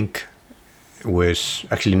bottom, I think.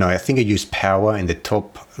 I think I used power in the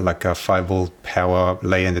top, like a 5-volt power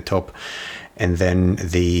layer in the top, and then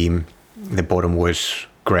the bottom was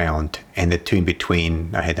ground, and the 2 in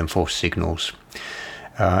between I had them for signals.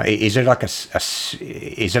 Is it like an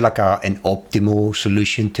optimal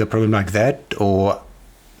solution to a problem like that, or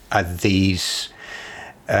are these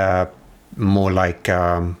more like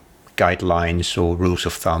guidelines or rules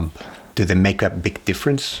of thumb? Do they make a big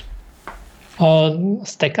difference?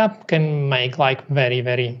 Stack up can make like very,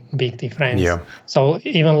 very big difference. Yeah. So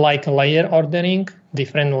even like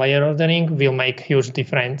different layer ordering will make huge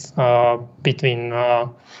difference between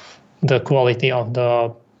the quality of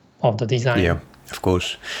the design. Yeah, of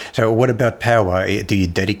course. So what about power? Do you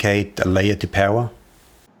dedicate a layer to power?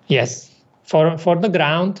 Yes. For the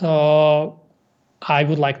ground, I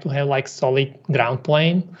would like to have like solid ground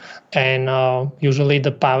plane, and usually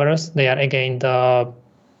the powers, they are again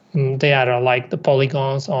they are like the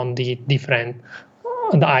polygons on the different.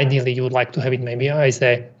 Ideally, you would like to have it maybe as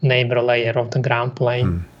a neighbor layer of the ground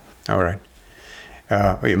plane. All right.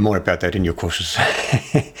 More about that in your courses.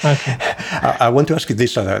 Okay. I want to ask you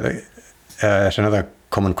this as another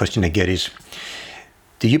common question I get is,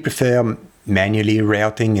 do you prefer manually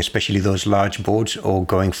routing, especially those large boards, or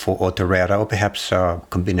going for auto router, or perhaps a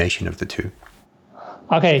combination of the two?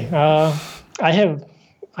 Okay.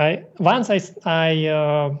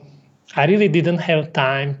 I really didn't have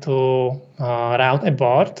time to route a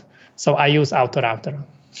board, so I use auto router.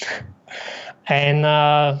 And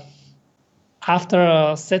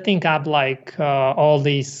after setting up like all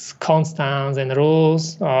these constants and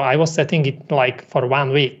rules, I was setting it like for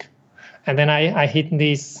 1 week, and then I hit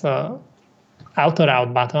this auto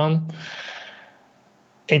route button.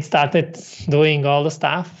 It started doing all the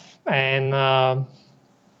stuff, and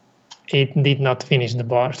it did not finish the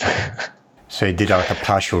board. So you did like a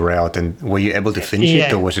partial route, and were you able to finish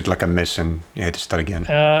it, or was it like a mess and you had to start again?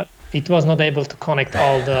 It was not able to connect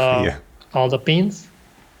all the pins,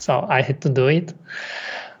 so I had to do it.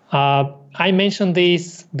 I mentioned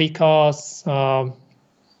this because the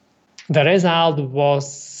result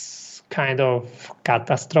was kind of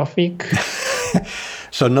catastrophic.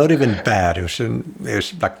 So not even bad. It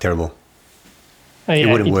was like terrible. It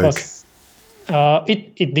wouldn't work.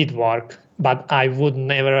 It did work, but I would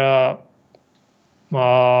never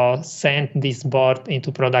send this board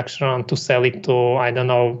into production to sell it to, I don't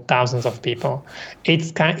know, thousands of people.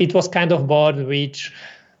 It was kind of board which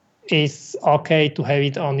is okay to have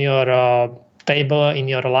it on your table in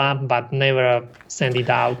your lab, but never send it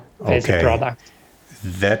out as a product.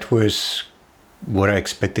 That was what I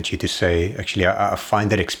expected you to say. Actually, I find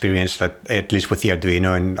that experience that, at least with the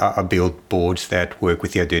Arduino, and I build boards that work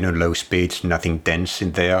with the Arduino, low speeds, nothing dense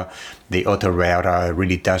in there. The auto router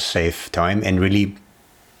really does save time, and really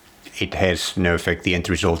it has no effect. The end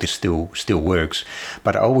result is still works.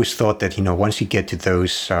 But I always thought that, once you get to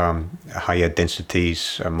those higher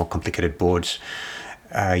densities, more complicated boards,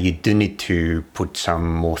 you do need to put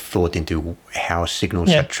some more thought into how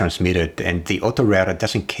signals are transmitted, and the auto router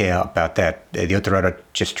doesn't care about that. The auto router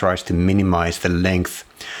just tries to minimize the length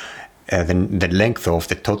of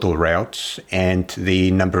the total routes and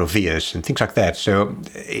the number of vias and things like that. So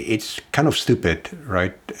it's kind of stupid,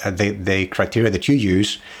 right? The criteria that you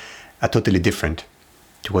use are totally different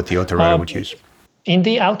to what the auto router would use. In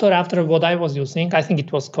the auto router, what I was using, I think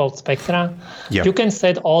it was called Spectra. Yeah. You can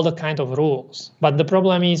set all the kind of rules, but the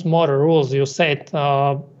problem is more rules you set,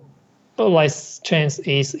 less chance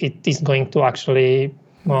is it is going to actually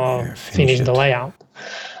finish the layout.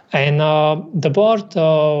 And the board,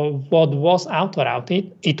 what was auto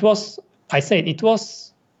routed, it was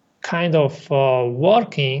kind of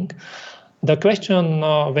working. The question,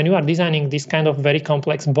 when you are designing this kind of very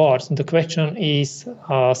complex boards, the question is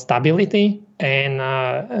stability and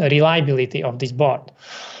reliability of this board.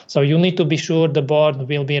 So you need to be sure the board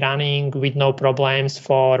will be running with no problems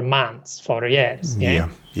for months, for years. Yeah.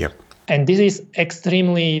 Yep. And this is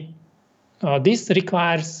extremely this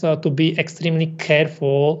requires to be extremely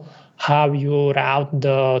careful how you route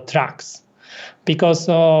the tracks, because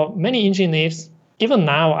many engineers, even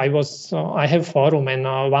now, I have forum, and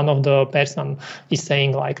one of the person is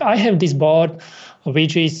saying like, I have this board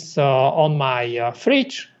which is on my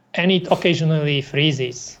fridge, and it occasionally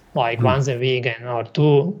freezes like once a week or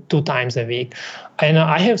two times a week. And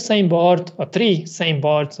I have same board or three same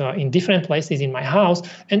boards in different places in my house,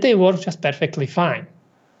 and they work just perfectly fine.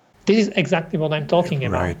 This is exactly what I'm talking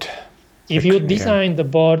about. Right. If you design the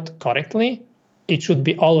board correctly, it should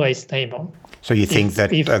be always stable. So you think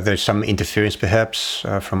that there's some interference perhaps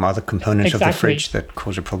from other components of the fridge that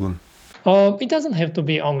cause a problem? It doesn't have to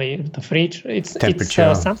be only the fridge. It's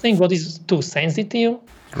something what is too sensitive.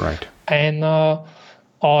 Right. And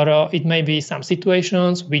or it may be some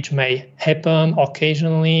situations which may happen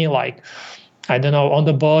occasionally, like, I don't know, on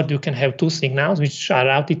the board you can have two signals which are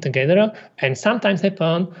routed together, and sometimes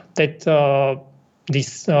happen that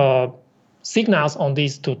these signals on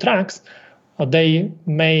these two tracks, they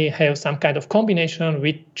may have some kind of combination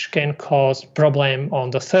which can cause problem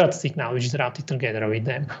on the third signal which is routed together with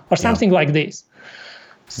them, or something like this.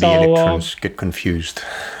 The electrons get confused.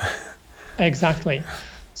 Exactly.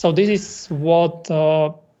 So this is what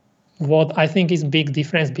I think is big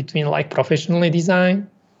difference between like professional design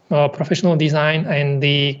and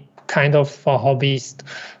the kind of hobbyist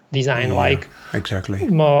design. Like exactly.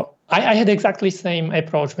 I had exactly same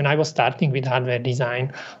approach when I was starting with hardware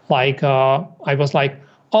design. Like I was like,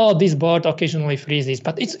 oh, this board occasionally freezes,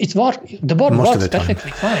 but it's work. The board works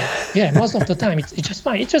perfectly fine. Yeah, most of the time it's just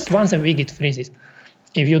fine. It's just once a week it freezes.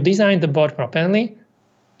 If you design the board properly,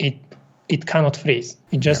 it cannot freeze.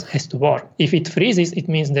 It just has to work. If it freezes, it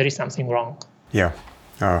means there is something wrong. Yeah.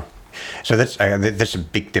 So that's a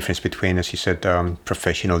big difference between, as you said,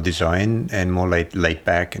 professional design and more laid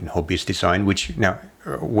back and hobbyist design. Which now,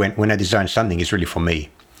 when I design something, is really for me.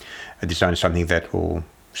 I design something that will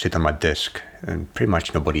sit on my desk and pretty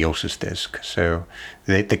much nobody else's desk. So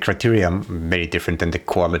the criteria are very different, and the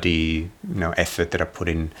quality, effort that I put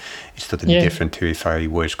in is totally different to if I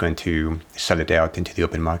was going to sell it out into the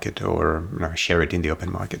open market or share it in the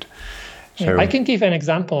open market. So I can give an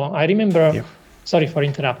example. I remember. Yeah. Sorry for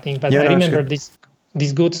interrupting, but I remember this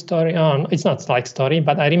good story. It's not like story,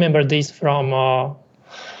 but I remember this from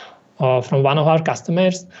one of our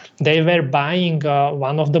customers. They were buying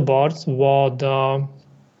one of the boards what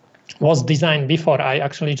was designed before I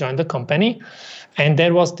actually joined the company, and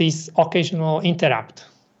there was this occasional interrupt,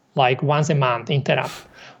 like once a month interrupt.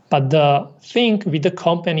 But the thing with the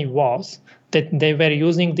company was that they were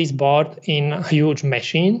using this board in huge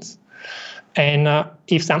machines, and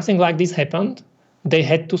if something like this happened, they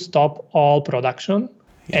had to stop all production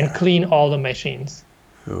and clean all the machines.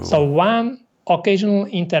 Ooh. So one occasional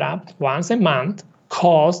interrupt once a month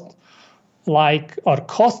cost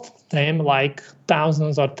them like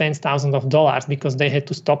thousands or tens of thousands of dollars, because they had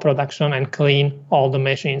to stop production and clean all the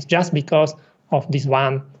machines just because of this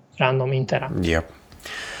one random interrupt. Yep.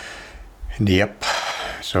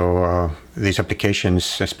 So these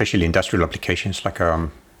applications, especially industrial applications like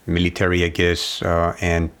military, I guess,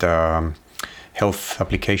 and health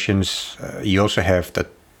applications, you also have the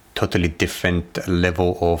totally different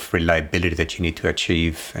level of reliability that you need to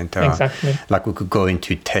achieve. And exactly. Like we could go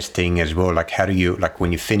into testing as well. Like how do you, like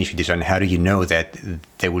when you finish your design, how do you know that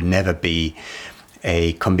there will never be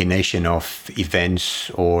a combination of events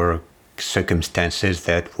or circumstances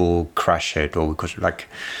that will crash it? Or because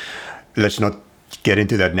let's not get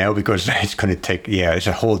into that now, because it's going to take, it's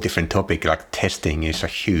a whole different topic. Like testing is a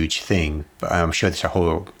huge thing. But I'm sure there's a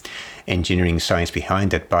whole engineering science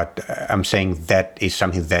behind it, but I'm saying that is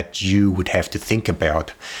something that you would have to think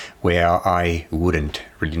about, where I wouldn't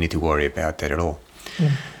really need to worry about that at all.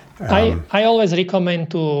 I always recommend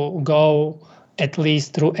to go at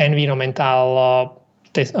least through environmental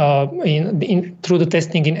through the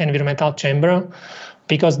testing in environmental chamber,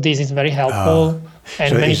 because this is very helpful. And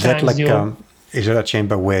so many is that times is that a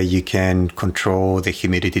chamber where you can control the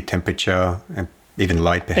humidity, temperature, and even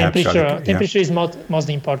light, perhaps? Temperature is most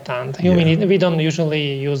important. Humidity, we don't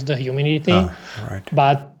usually use the humidity, right.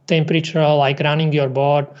 But temperature, like running your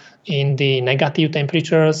board in the negative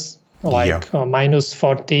temperatures, like minus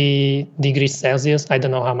 40 degrees Celsius. I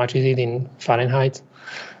don't know how much is it in Fahrenheit.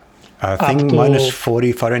 I think minus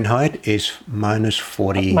 40 Fahrenheit is minus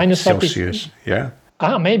 40 Celsius. 40. Yeah.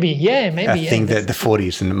 Maybe. I think that the 40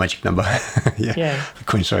 is the magic number.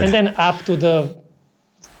 Coincide. And then up to the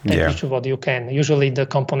temperature what you can. Usually the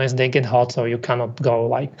components, they get hot, so you cannot go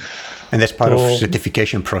like. And that's part of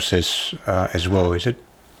certification process as well, is it?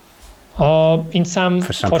 For some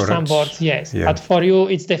boards, yes. Yeah. But for you,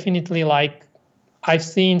 it's definitely like I've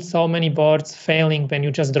seen so many boards failing when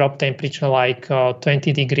you just drop temperature like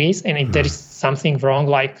 20 degrees, and if there is something wrong,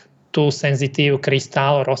 like too sensitive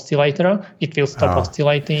crystal or oscillator, it will stop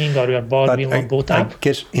oscillating, or your board will not boot up. I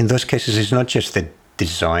guess in those cases, it's not just the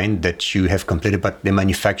design that you have completed, but the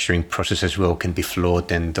manufacturing process as well can be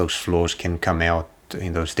flawed, and those flaws can come out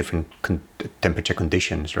in those different temperature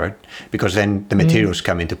conditions, right? Because then the materials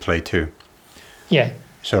come into play too. Yeah.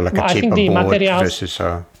 So like a cheaper board versus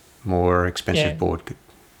a more expensive board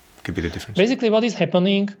could be the difference. Basically, what is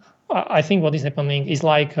happening, I think what is happening is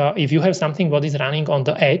like if you have something what is running on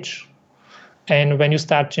the edge, and when you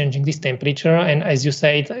start changing this temperature, and as you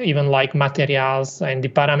said, even like materials and the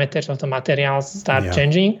parameters of the materials start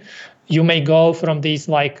changing, you may go from this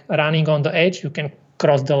like running on the edge, you can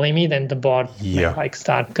cross the limit, and the board may like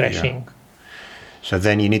start crashing. Yeah. So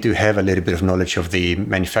then you need to have a little bit of knowledge of the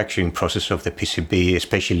manufacturing process of the PCB,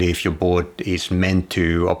 especially if your board is meant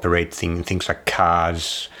to operate things like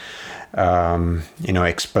cars,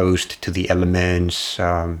 exposed to the elements,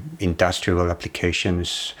 industrial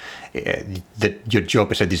applications. That your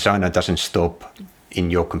job as a designer doesn't stop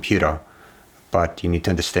in your computer, but you need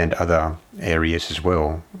to understand other areas as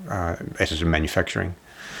well, as is manufacturing.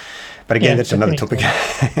 But again, that's another topic.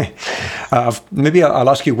 Maybe I'll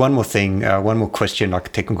ask you one more thing, one more question, like a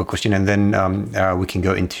technical question, and then we can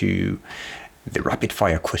go into the rapid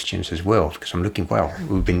fire questions as well, because I'm looking,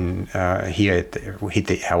 we've been here, we hit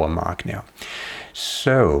the hour mark now.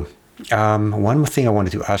 So one more thing I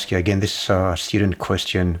wanted to ask you, again, this student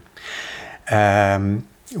question.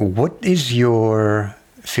 What is your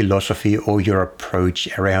philosophy or your approach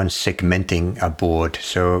around segmenting a board?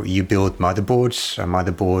 So you build motherboards, a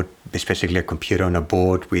motherboard is basically a computer on a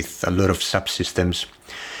board with a lot of subsystems.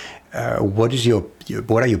 What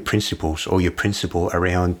are your principles or your principle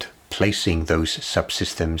around placing those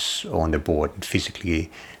subsystems on the board and physically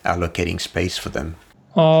allocating space for them?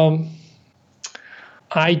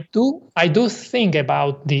 I do think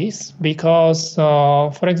about this because,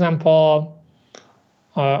 for example,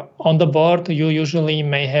 on the board, you usually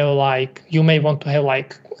may have you may want to have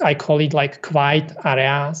I call it like quiet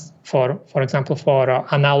areas for example, for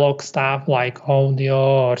analog stuff like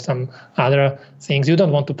audio or some other things. You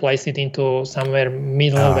don't want to place it into somewhere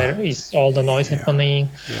middle where is all the noise happening.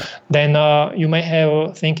 Yeah. Then you may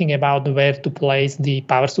have thinking about where to place the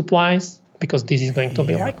power supplies, because this is going to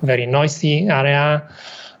be like very noisy area.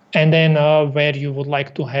 And then where you would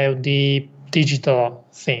like to have the digital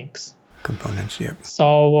things. Components,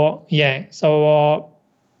 So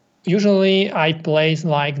usually I place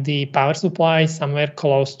like the power supply somewhere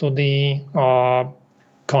close to the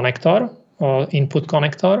connector or input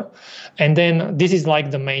connector, and then this is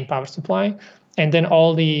like the main power supply, and then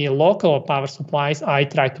all the local power supplies I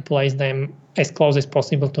try to place them as close as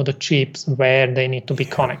possible to the chips where they need to be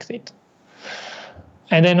connected.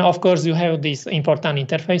 And then, of course, you have these important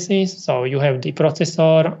interfaces. So you have the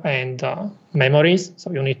processor and memories.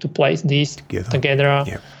 So you need to place these together.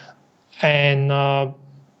 Yeah. And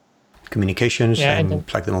communications and then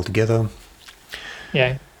plug them all together.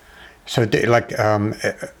 Yeah. So like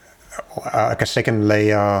a second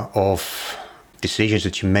layer of decisions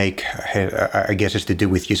that you make, I guess, has to do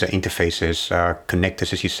with user interfaces,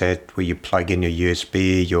 connectors, as you said, where you plug in your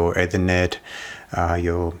USB, your Ethernet,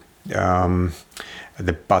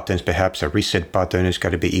 the buttons, perhaps a reset button has got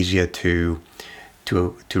to be easier to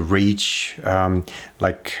reach.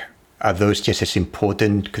 Are those just as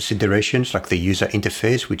important considerations, like the user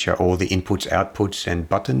interface, which are all the inputs, outputs, and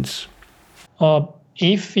buttons?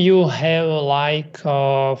 If you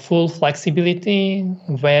have full flexibility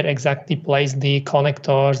where exactly place the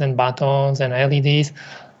connectors and buttons and LEDs,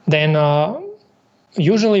 then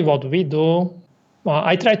usually what we do,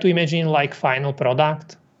 I try to imagine like final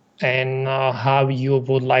product and how you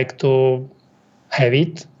would like to have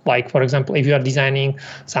it. Like, for example, if you are designing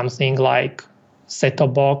something like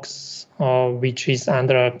set-top box, which is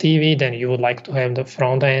under a TV, then you would like to have the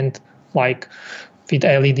front end like with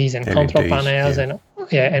LEDs and control panels and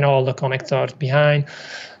all the connectors behind.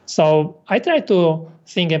 So I try to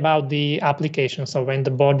think about the application. So when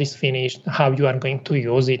the board is finished, how you are going to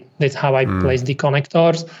use it. That's how I place the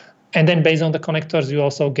connectors. And then based on the connectors, you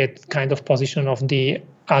also get kind of position of the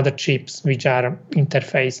other chips which are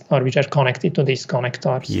interfaced or which are connected to these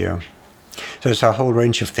connectors. Yeah. So there's a whole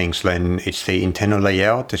range of things. Then it's the internal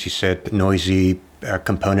layout, as you said, noisy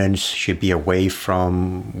components should be away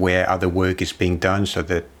from where other work is being done so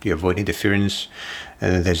that you avoid interference.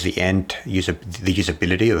 And then there's the the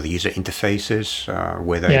usability or the user interfaces,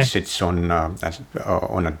 whether it sits on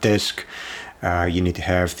a desk. You need to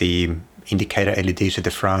have the indicator LEDs at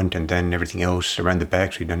the front and then everything else around the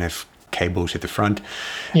back, so you don't have cables at the front.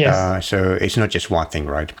 Yes. So it's not just one thing,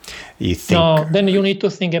 right? You think No, then you need to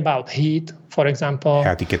think about heat, for example.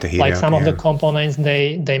 how to get the heat like out. some of the components,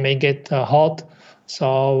 they may get hot.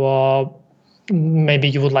 So maybe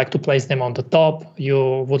you would like to place them on the top.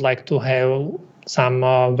 You would like to have some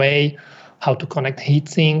way how to connect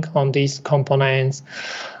heatsink on these components.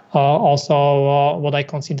 Also, what I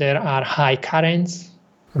consider are high currents,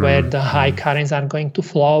 where the high currents are going to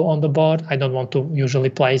flow on the board. I don't want to usually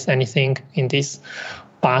place anything in this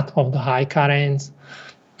path of the high currents.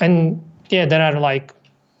 And yeah, there are like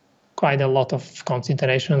quite a lot of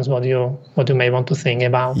considerations what you may want to think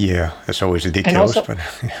about. Yeah, that's always the details. And also, but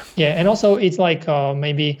and also it's like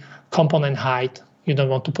maybe component height. You don't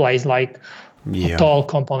want to place like tall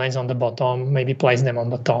components on the bottom. Maybe place them on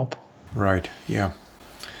the top. Right. Yeah.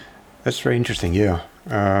 That's very interesting. Yeah.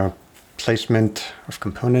 Placement of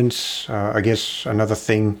components. I guess another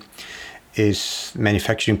thing is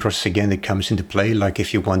manufacturing process again that comes into play. Like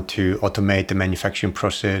if you want to automate the manufacturing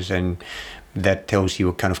process, and that tells you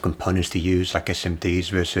what kind of components to use, like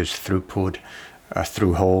SMDs versus throughput,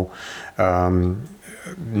 through hole.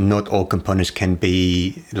 Not all components can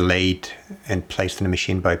be laid and placed in a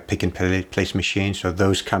machine by pick and place machines. So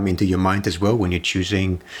those come into your mind as well when you're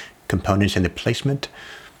choosing components and the placement.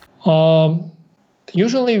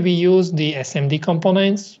 Usually we use the SMD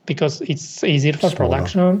components because it's easier for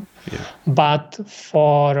production. Yeah. But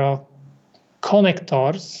for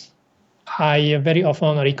connectors, I very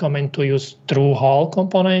often recommend to use through-hole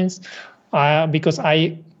components because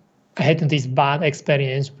I had this bad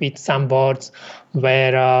experience with some boards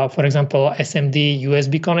where, for example, SMD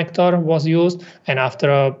USB connector was used, and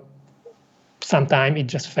after some time it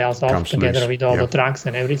just falls off together with all the tracks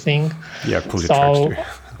and everything. Yeah, pull the tracks too.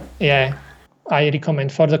 Yeah, I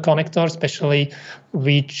recommend for the connector, especially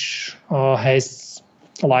which has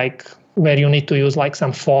like where you need to use like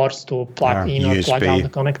some force to plug in USB. or plug out the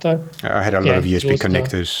connector. I had a lot of USB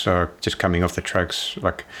connectors just coming off the tracks,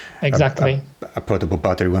 like exactly a portable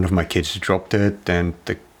battery. One of my kids dropped it, and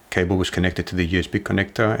the cable was connected to the USB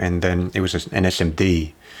connector, and then it was an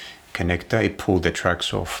SMD connector. It pulled the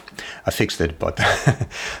tracks off. I fixed it, but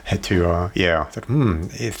had to, I thought,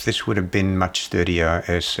 if this would have been much sturdier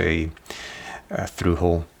as a through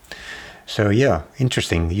hole. So yeah,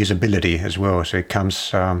 interesting usability as well. So it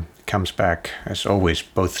comes back as always,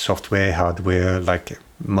 both software, hardware, like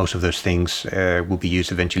most of those things will be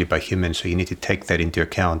used eventually by humans. So you need to take that into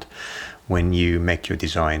account when you make your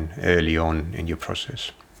design early on in your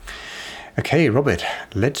process. Okay, Robert,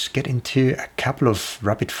 let's get into a couple of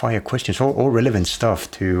rapid fire questions, all relevant stuff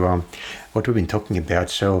to what we've been talking about.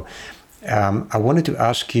 So I wanted to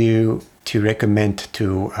ask you to recommend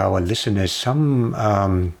to our listeners some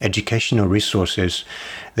educational resources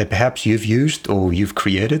that perhaps you've used or you've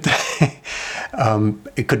created.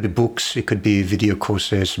 It could be books, it could be video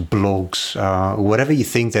courses, blogs, whatever you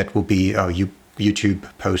think that will be YouTube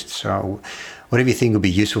posts, whatever you think will be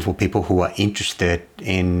useful for people who are interested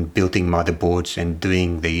in building motherboards and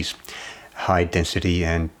doing these high density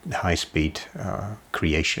and high speed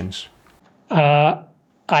creations.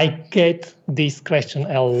 I get this question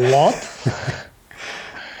a lot.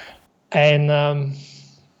 And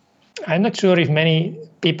I'm not sure if many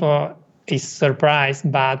people is surprised,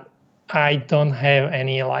 but I don't have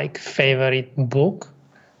any like favorite book.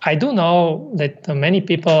 I do know that many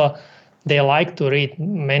people, they like to read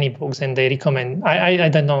many books and they recommend, I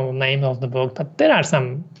don't know the name of the book, but there are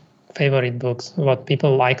some favorite books what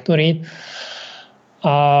people like to read.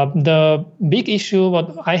 The big issue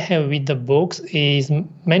what I have with the books is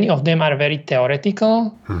many of them are very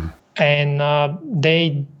theoretical, and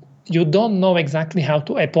you don't know exactly how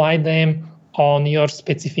to apply them on your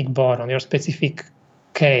specific board, on your specific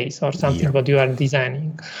case or something what you are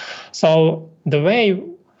designing. So the way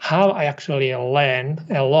how I actually learned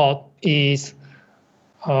a lot is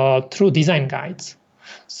through design guides.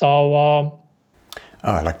 So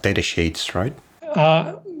like data sheets, right?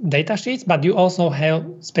 Data sheets, but you also have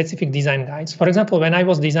specific design guides. For example, when I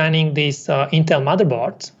was designing these Intel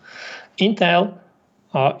motherboards, Intel,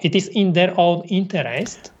 it is in their own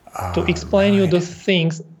interest to explain you the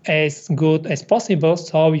things as good as possible,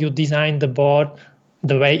 so you design the board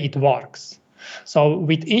the way it works. So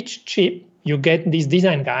with each chip, you get these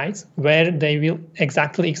design guides where they will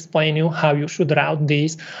exactly explain you how you should route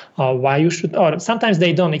this, why you should, or sometimes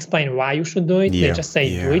they don't explain why you should do it. They just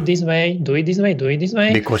say, do it this way, do it this way, do it this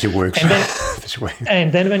way. Because it works and then, this way.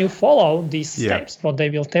 And then when you follow these steps, what they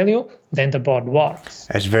will tell you, then the board works.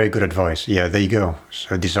 That's very good advice. Yeah, there you go.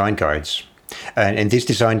 So design guides. And these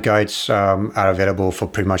design guides are available for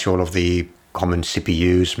pretty much all of the common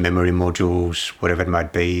CPUs, memory modules, whatever it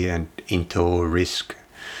might be, and Intel, RISC,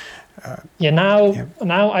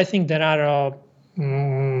 Now I think there are.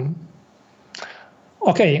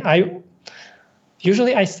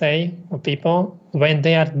 Usually I say to people when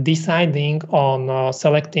they are deciding on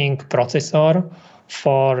selecting processor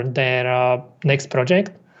for their next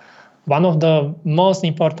project, one of the most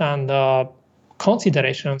important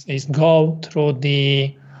considerations is go through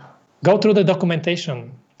the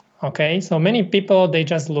documentation. Okay, so many people, they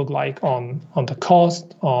just look like on the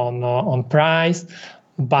cost, on price,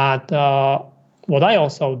 but what I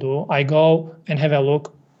also do, I go and have a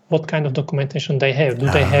look what kind of documentation they have.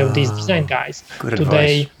 Do they have these design guides? Good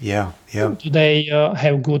advice. Do they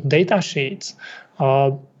have good data sheets?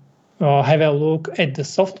 Have a look at the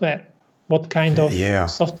software. What kind of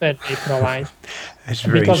software they provide? That's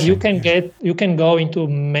very because you can go into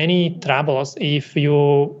many troubles if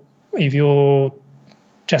you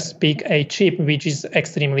just pick a chip which is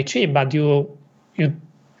extremely cheap, but you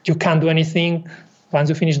can't do anything. Once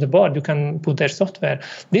you finish the board, you can put their software.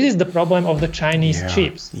 This is the problem of the Chinese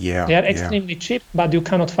chips. They are extremely cheap, but you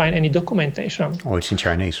cannot find any documentation. Oh, it's in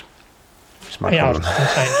Chinese. It's my problem. It's in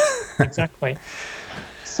Chinese. Exactly.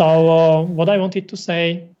 So what I wanted to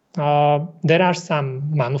say, there are some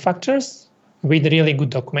manufacturers with really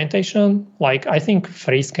good documentation. Like I think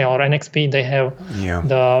Freescale or NXP, they have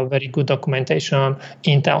the very good documentation.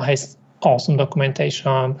 Intel has awesome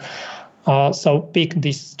documentation. So pick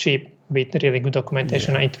this chip with really good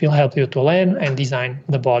documentation. It will help you to learn and design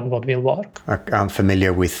the board what will work. I'm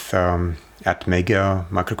familiar with Atmega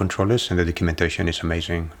microcontrollers, and the documentation is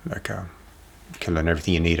amazing. Like you can learn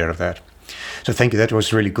everything you need out of that. So thank you. That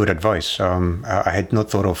was really good advice. I had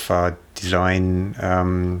not thought of design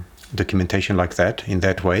documentation like that in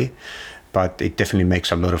that way, but it definitely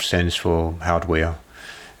makes a lot of sense for hardware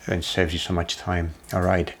and saves you so much time. All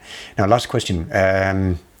right. Now, last question.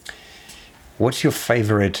 What's your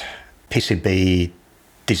favorite PCB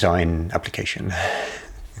design application?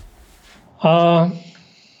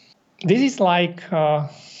 This is like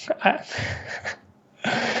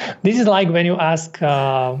when you ask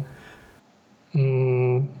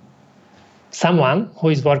someone who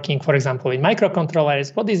is working, for example, in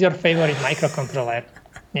microcontrollers, what is your favorite microcontroller?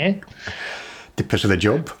 Yeah. Depends on the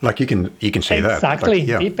job. Like you can say that. Exactly.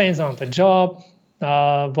 Like, depends on the job,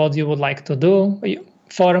 what you would like to do.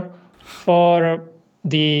 For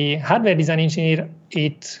the hardware design engineer,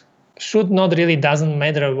 it should not really doesn't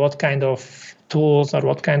matter what kind of tools or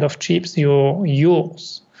what kind of chips you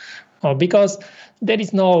use, because there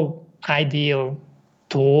is no ideal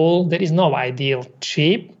tool, there is no ideal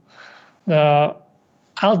chip.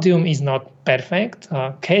 Altium is not perfect,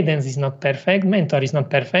 Cadence is not perfect, Mentor is not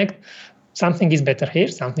perfect. Something is better here,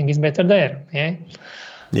 something is better there.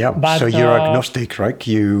 But, so you're agnostic, right?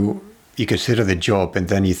 You consider the job and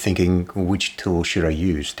then you're thinking, which tool should I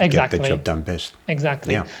use to get the job done best?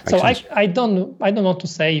 Exactly. So I don't want to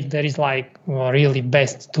say if there is like a really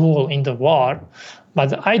best tool in the world,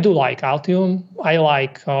 but I do like Altium. I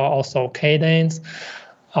like also Cadence.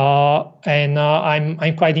 And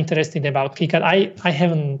I'm quite interested about KiCad. I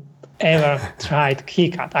haven't ever tried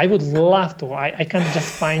KiCad. I would love to. I can't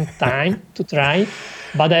just find time to try,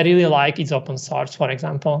 but I really like its open source, for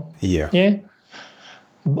example.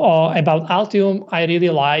 About Altium, I really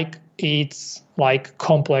like its like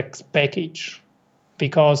complex package,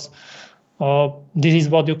 because this is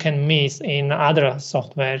what you can miss in other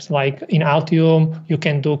softwares. Like in Altium, you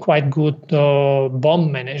can do quite good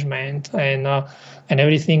BOM management, and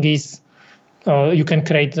everything is. You can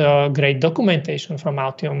create great documentation from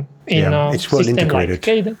Altium in a system like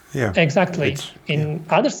Cadence. Exactly. In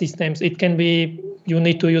other systems, it can be you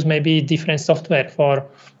need to use maybe different software for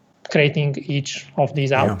creating each of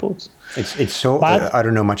these outputs. It's so, I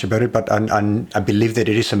don't know much about it, but I believe that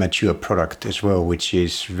it is a mature product as well, which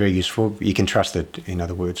is very useful. You can trust it, in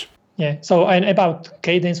other words. So and about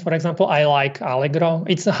Cadence, for example, I like Allegro.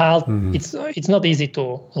 It's hard. It's not easy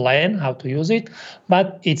to learn how to use it,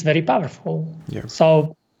 but it's very powerful.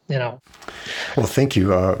 So, Well, thank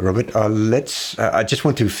you, Robert. I just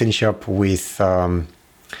want to finish up with,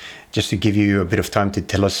 just to give you a bit of time to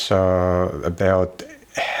tell us about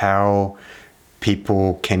how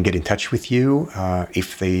people can get in touch with you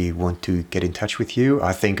if they want to get in touch with you.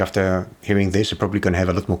 I think after hearing this, they're probably going to have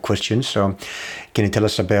a lot more questions. So can you tell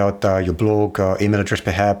us about your blog, email address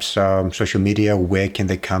perhaps, social media? Where can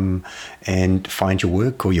they come and find your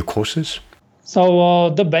work or your courses? So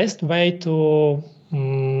the best way to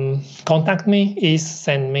contact me is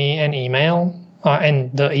send me an email. And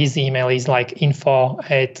the easy email is like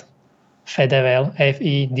info@fedevel,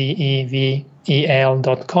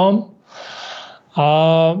 FEDEVEL.com.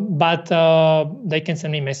 But they can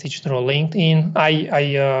send me a message through LinkedIn.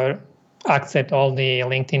 I accept all the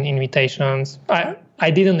LinkedIn invitations.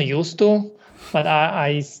 I didn't used to, but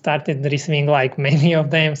I started receiving like many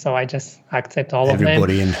of them, so I just accept all of them.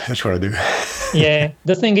 Everybody, and that's what I do. Yeah,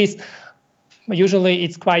 the thing is, usually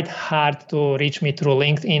it's quite hard to reach me through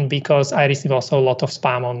LinkedIn because I receive also a lot of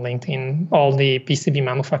spam on LinkedIn. All the PCB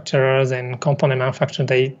manufacturers and component manufacturers,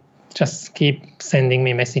 they just keep sending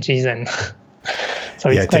me messages, and so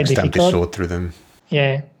it's quite difficult. It takes time to sort through them.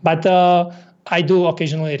 Yeah, but I do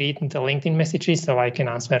occasionally read the LinkedIn messages, so I can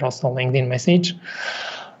answer also LinkedIn message.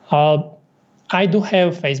 I do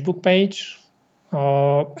have Facebook page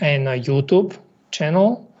and a YouTube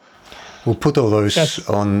channel. We'll put all those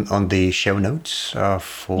on the show notes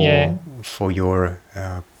for your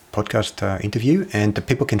podcast interview, and the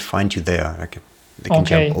people can find you there. They can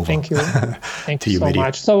jump over. Thank you. Thank you so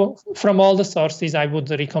much. So from all the sources, I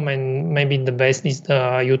would recommend maybe the best is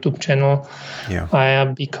the YouTube channel,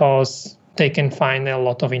 because they can find a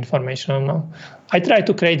lot of information. I try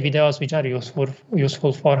to create videos which are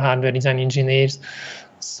useful for hardware design engineers,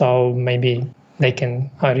 so maybe they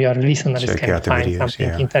can, or your listeners can find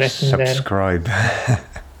something interesting there. Subscribe.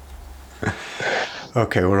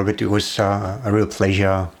 Okay, well, Robert, it was a real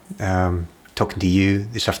pleasure talking to you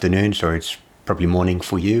this afternoon. So it's probably morning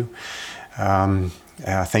for you.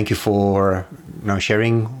 Thank you for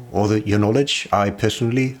sharing all your knowledge. I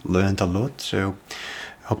personally learned a lot. So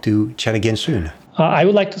hope to chat again soon. I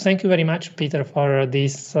would like to thank you very much, Peter, for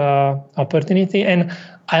this opportunity. And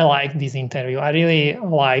I like this interview. I really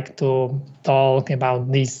like to talk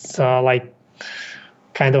about these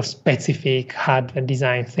kind of specific hardware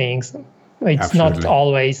design things. It's Absolutely. Not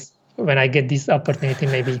always when I get this opportunity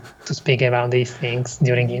maybe to speak about these things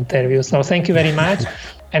during the interview. So thank you very much.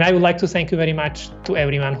 And I would like to thank you very much to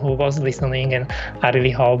everyone who was listening. And I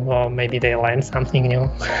really hope maybe they learned something new.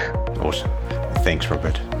 Awesome. Thanks,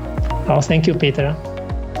 Robert. Oh, thank you, Peter.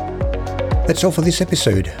 That's all for this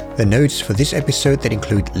episode. The notes for this episode that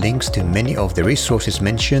include links to many of the resources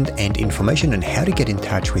mentioned and information on how to get in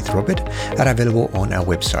touch with Robert are available on our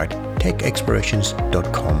website,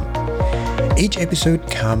 techexplorations.com. Each episode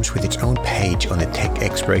comes with its own page on the Tech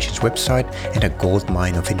Explorations website and a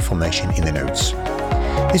goldmine of information in the notes.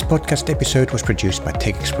 This podcast episode was produced by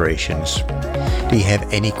Tech Explorations. Do you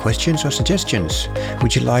have any questions or suggestions?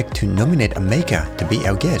 Would you like to nominate a maker to be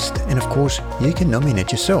our guest? And of course, you can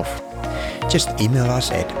nominate yourself. Just email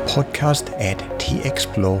us at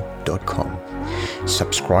podcast@texplore.com.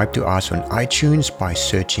 Subscribe to us on iTunes by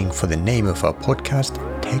searching for the name of our podcast,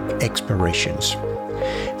 Tech Explorations.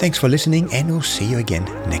 Thanks for listening, and we'll see you again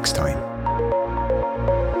next time.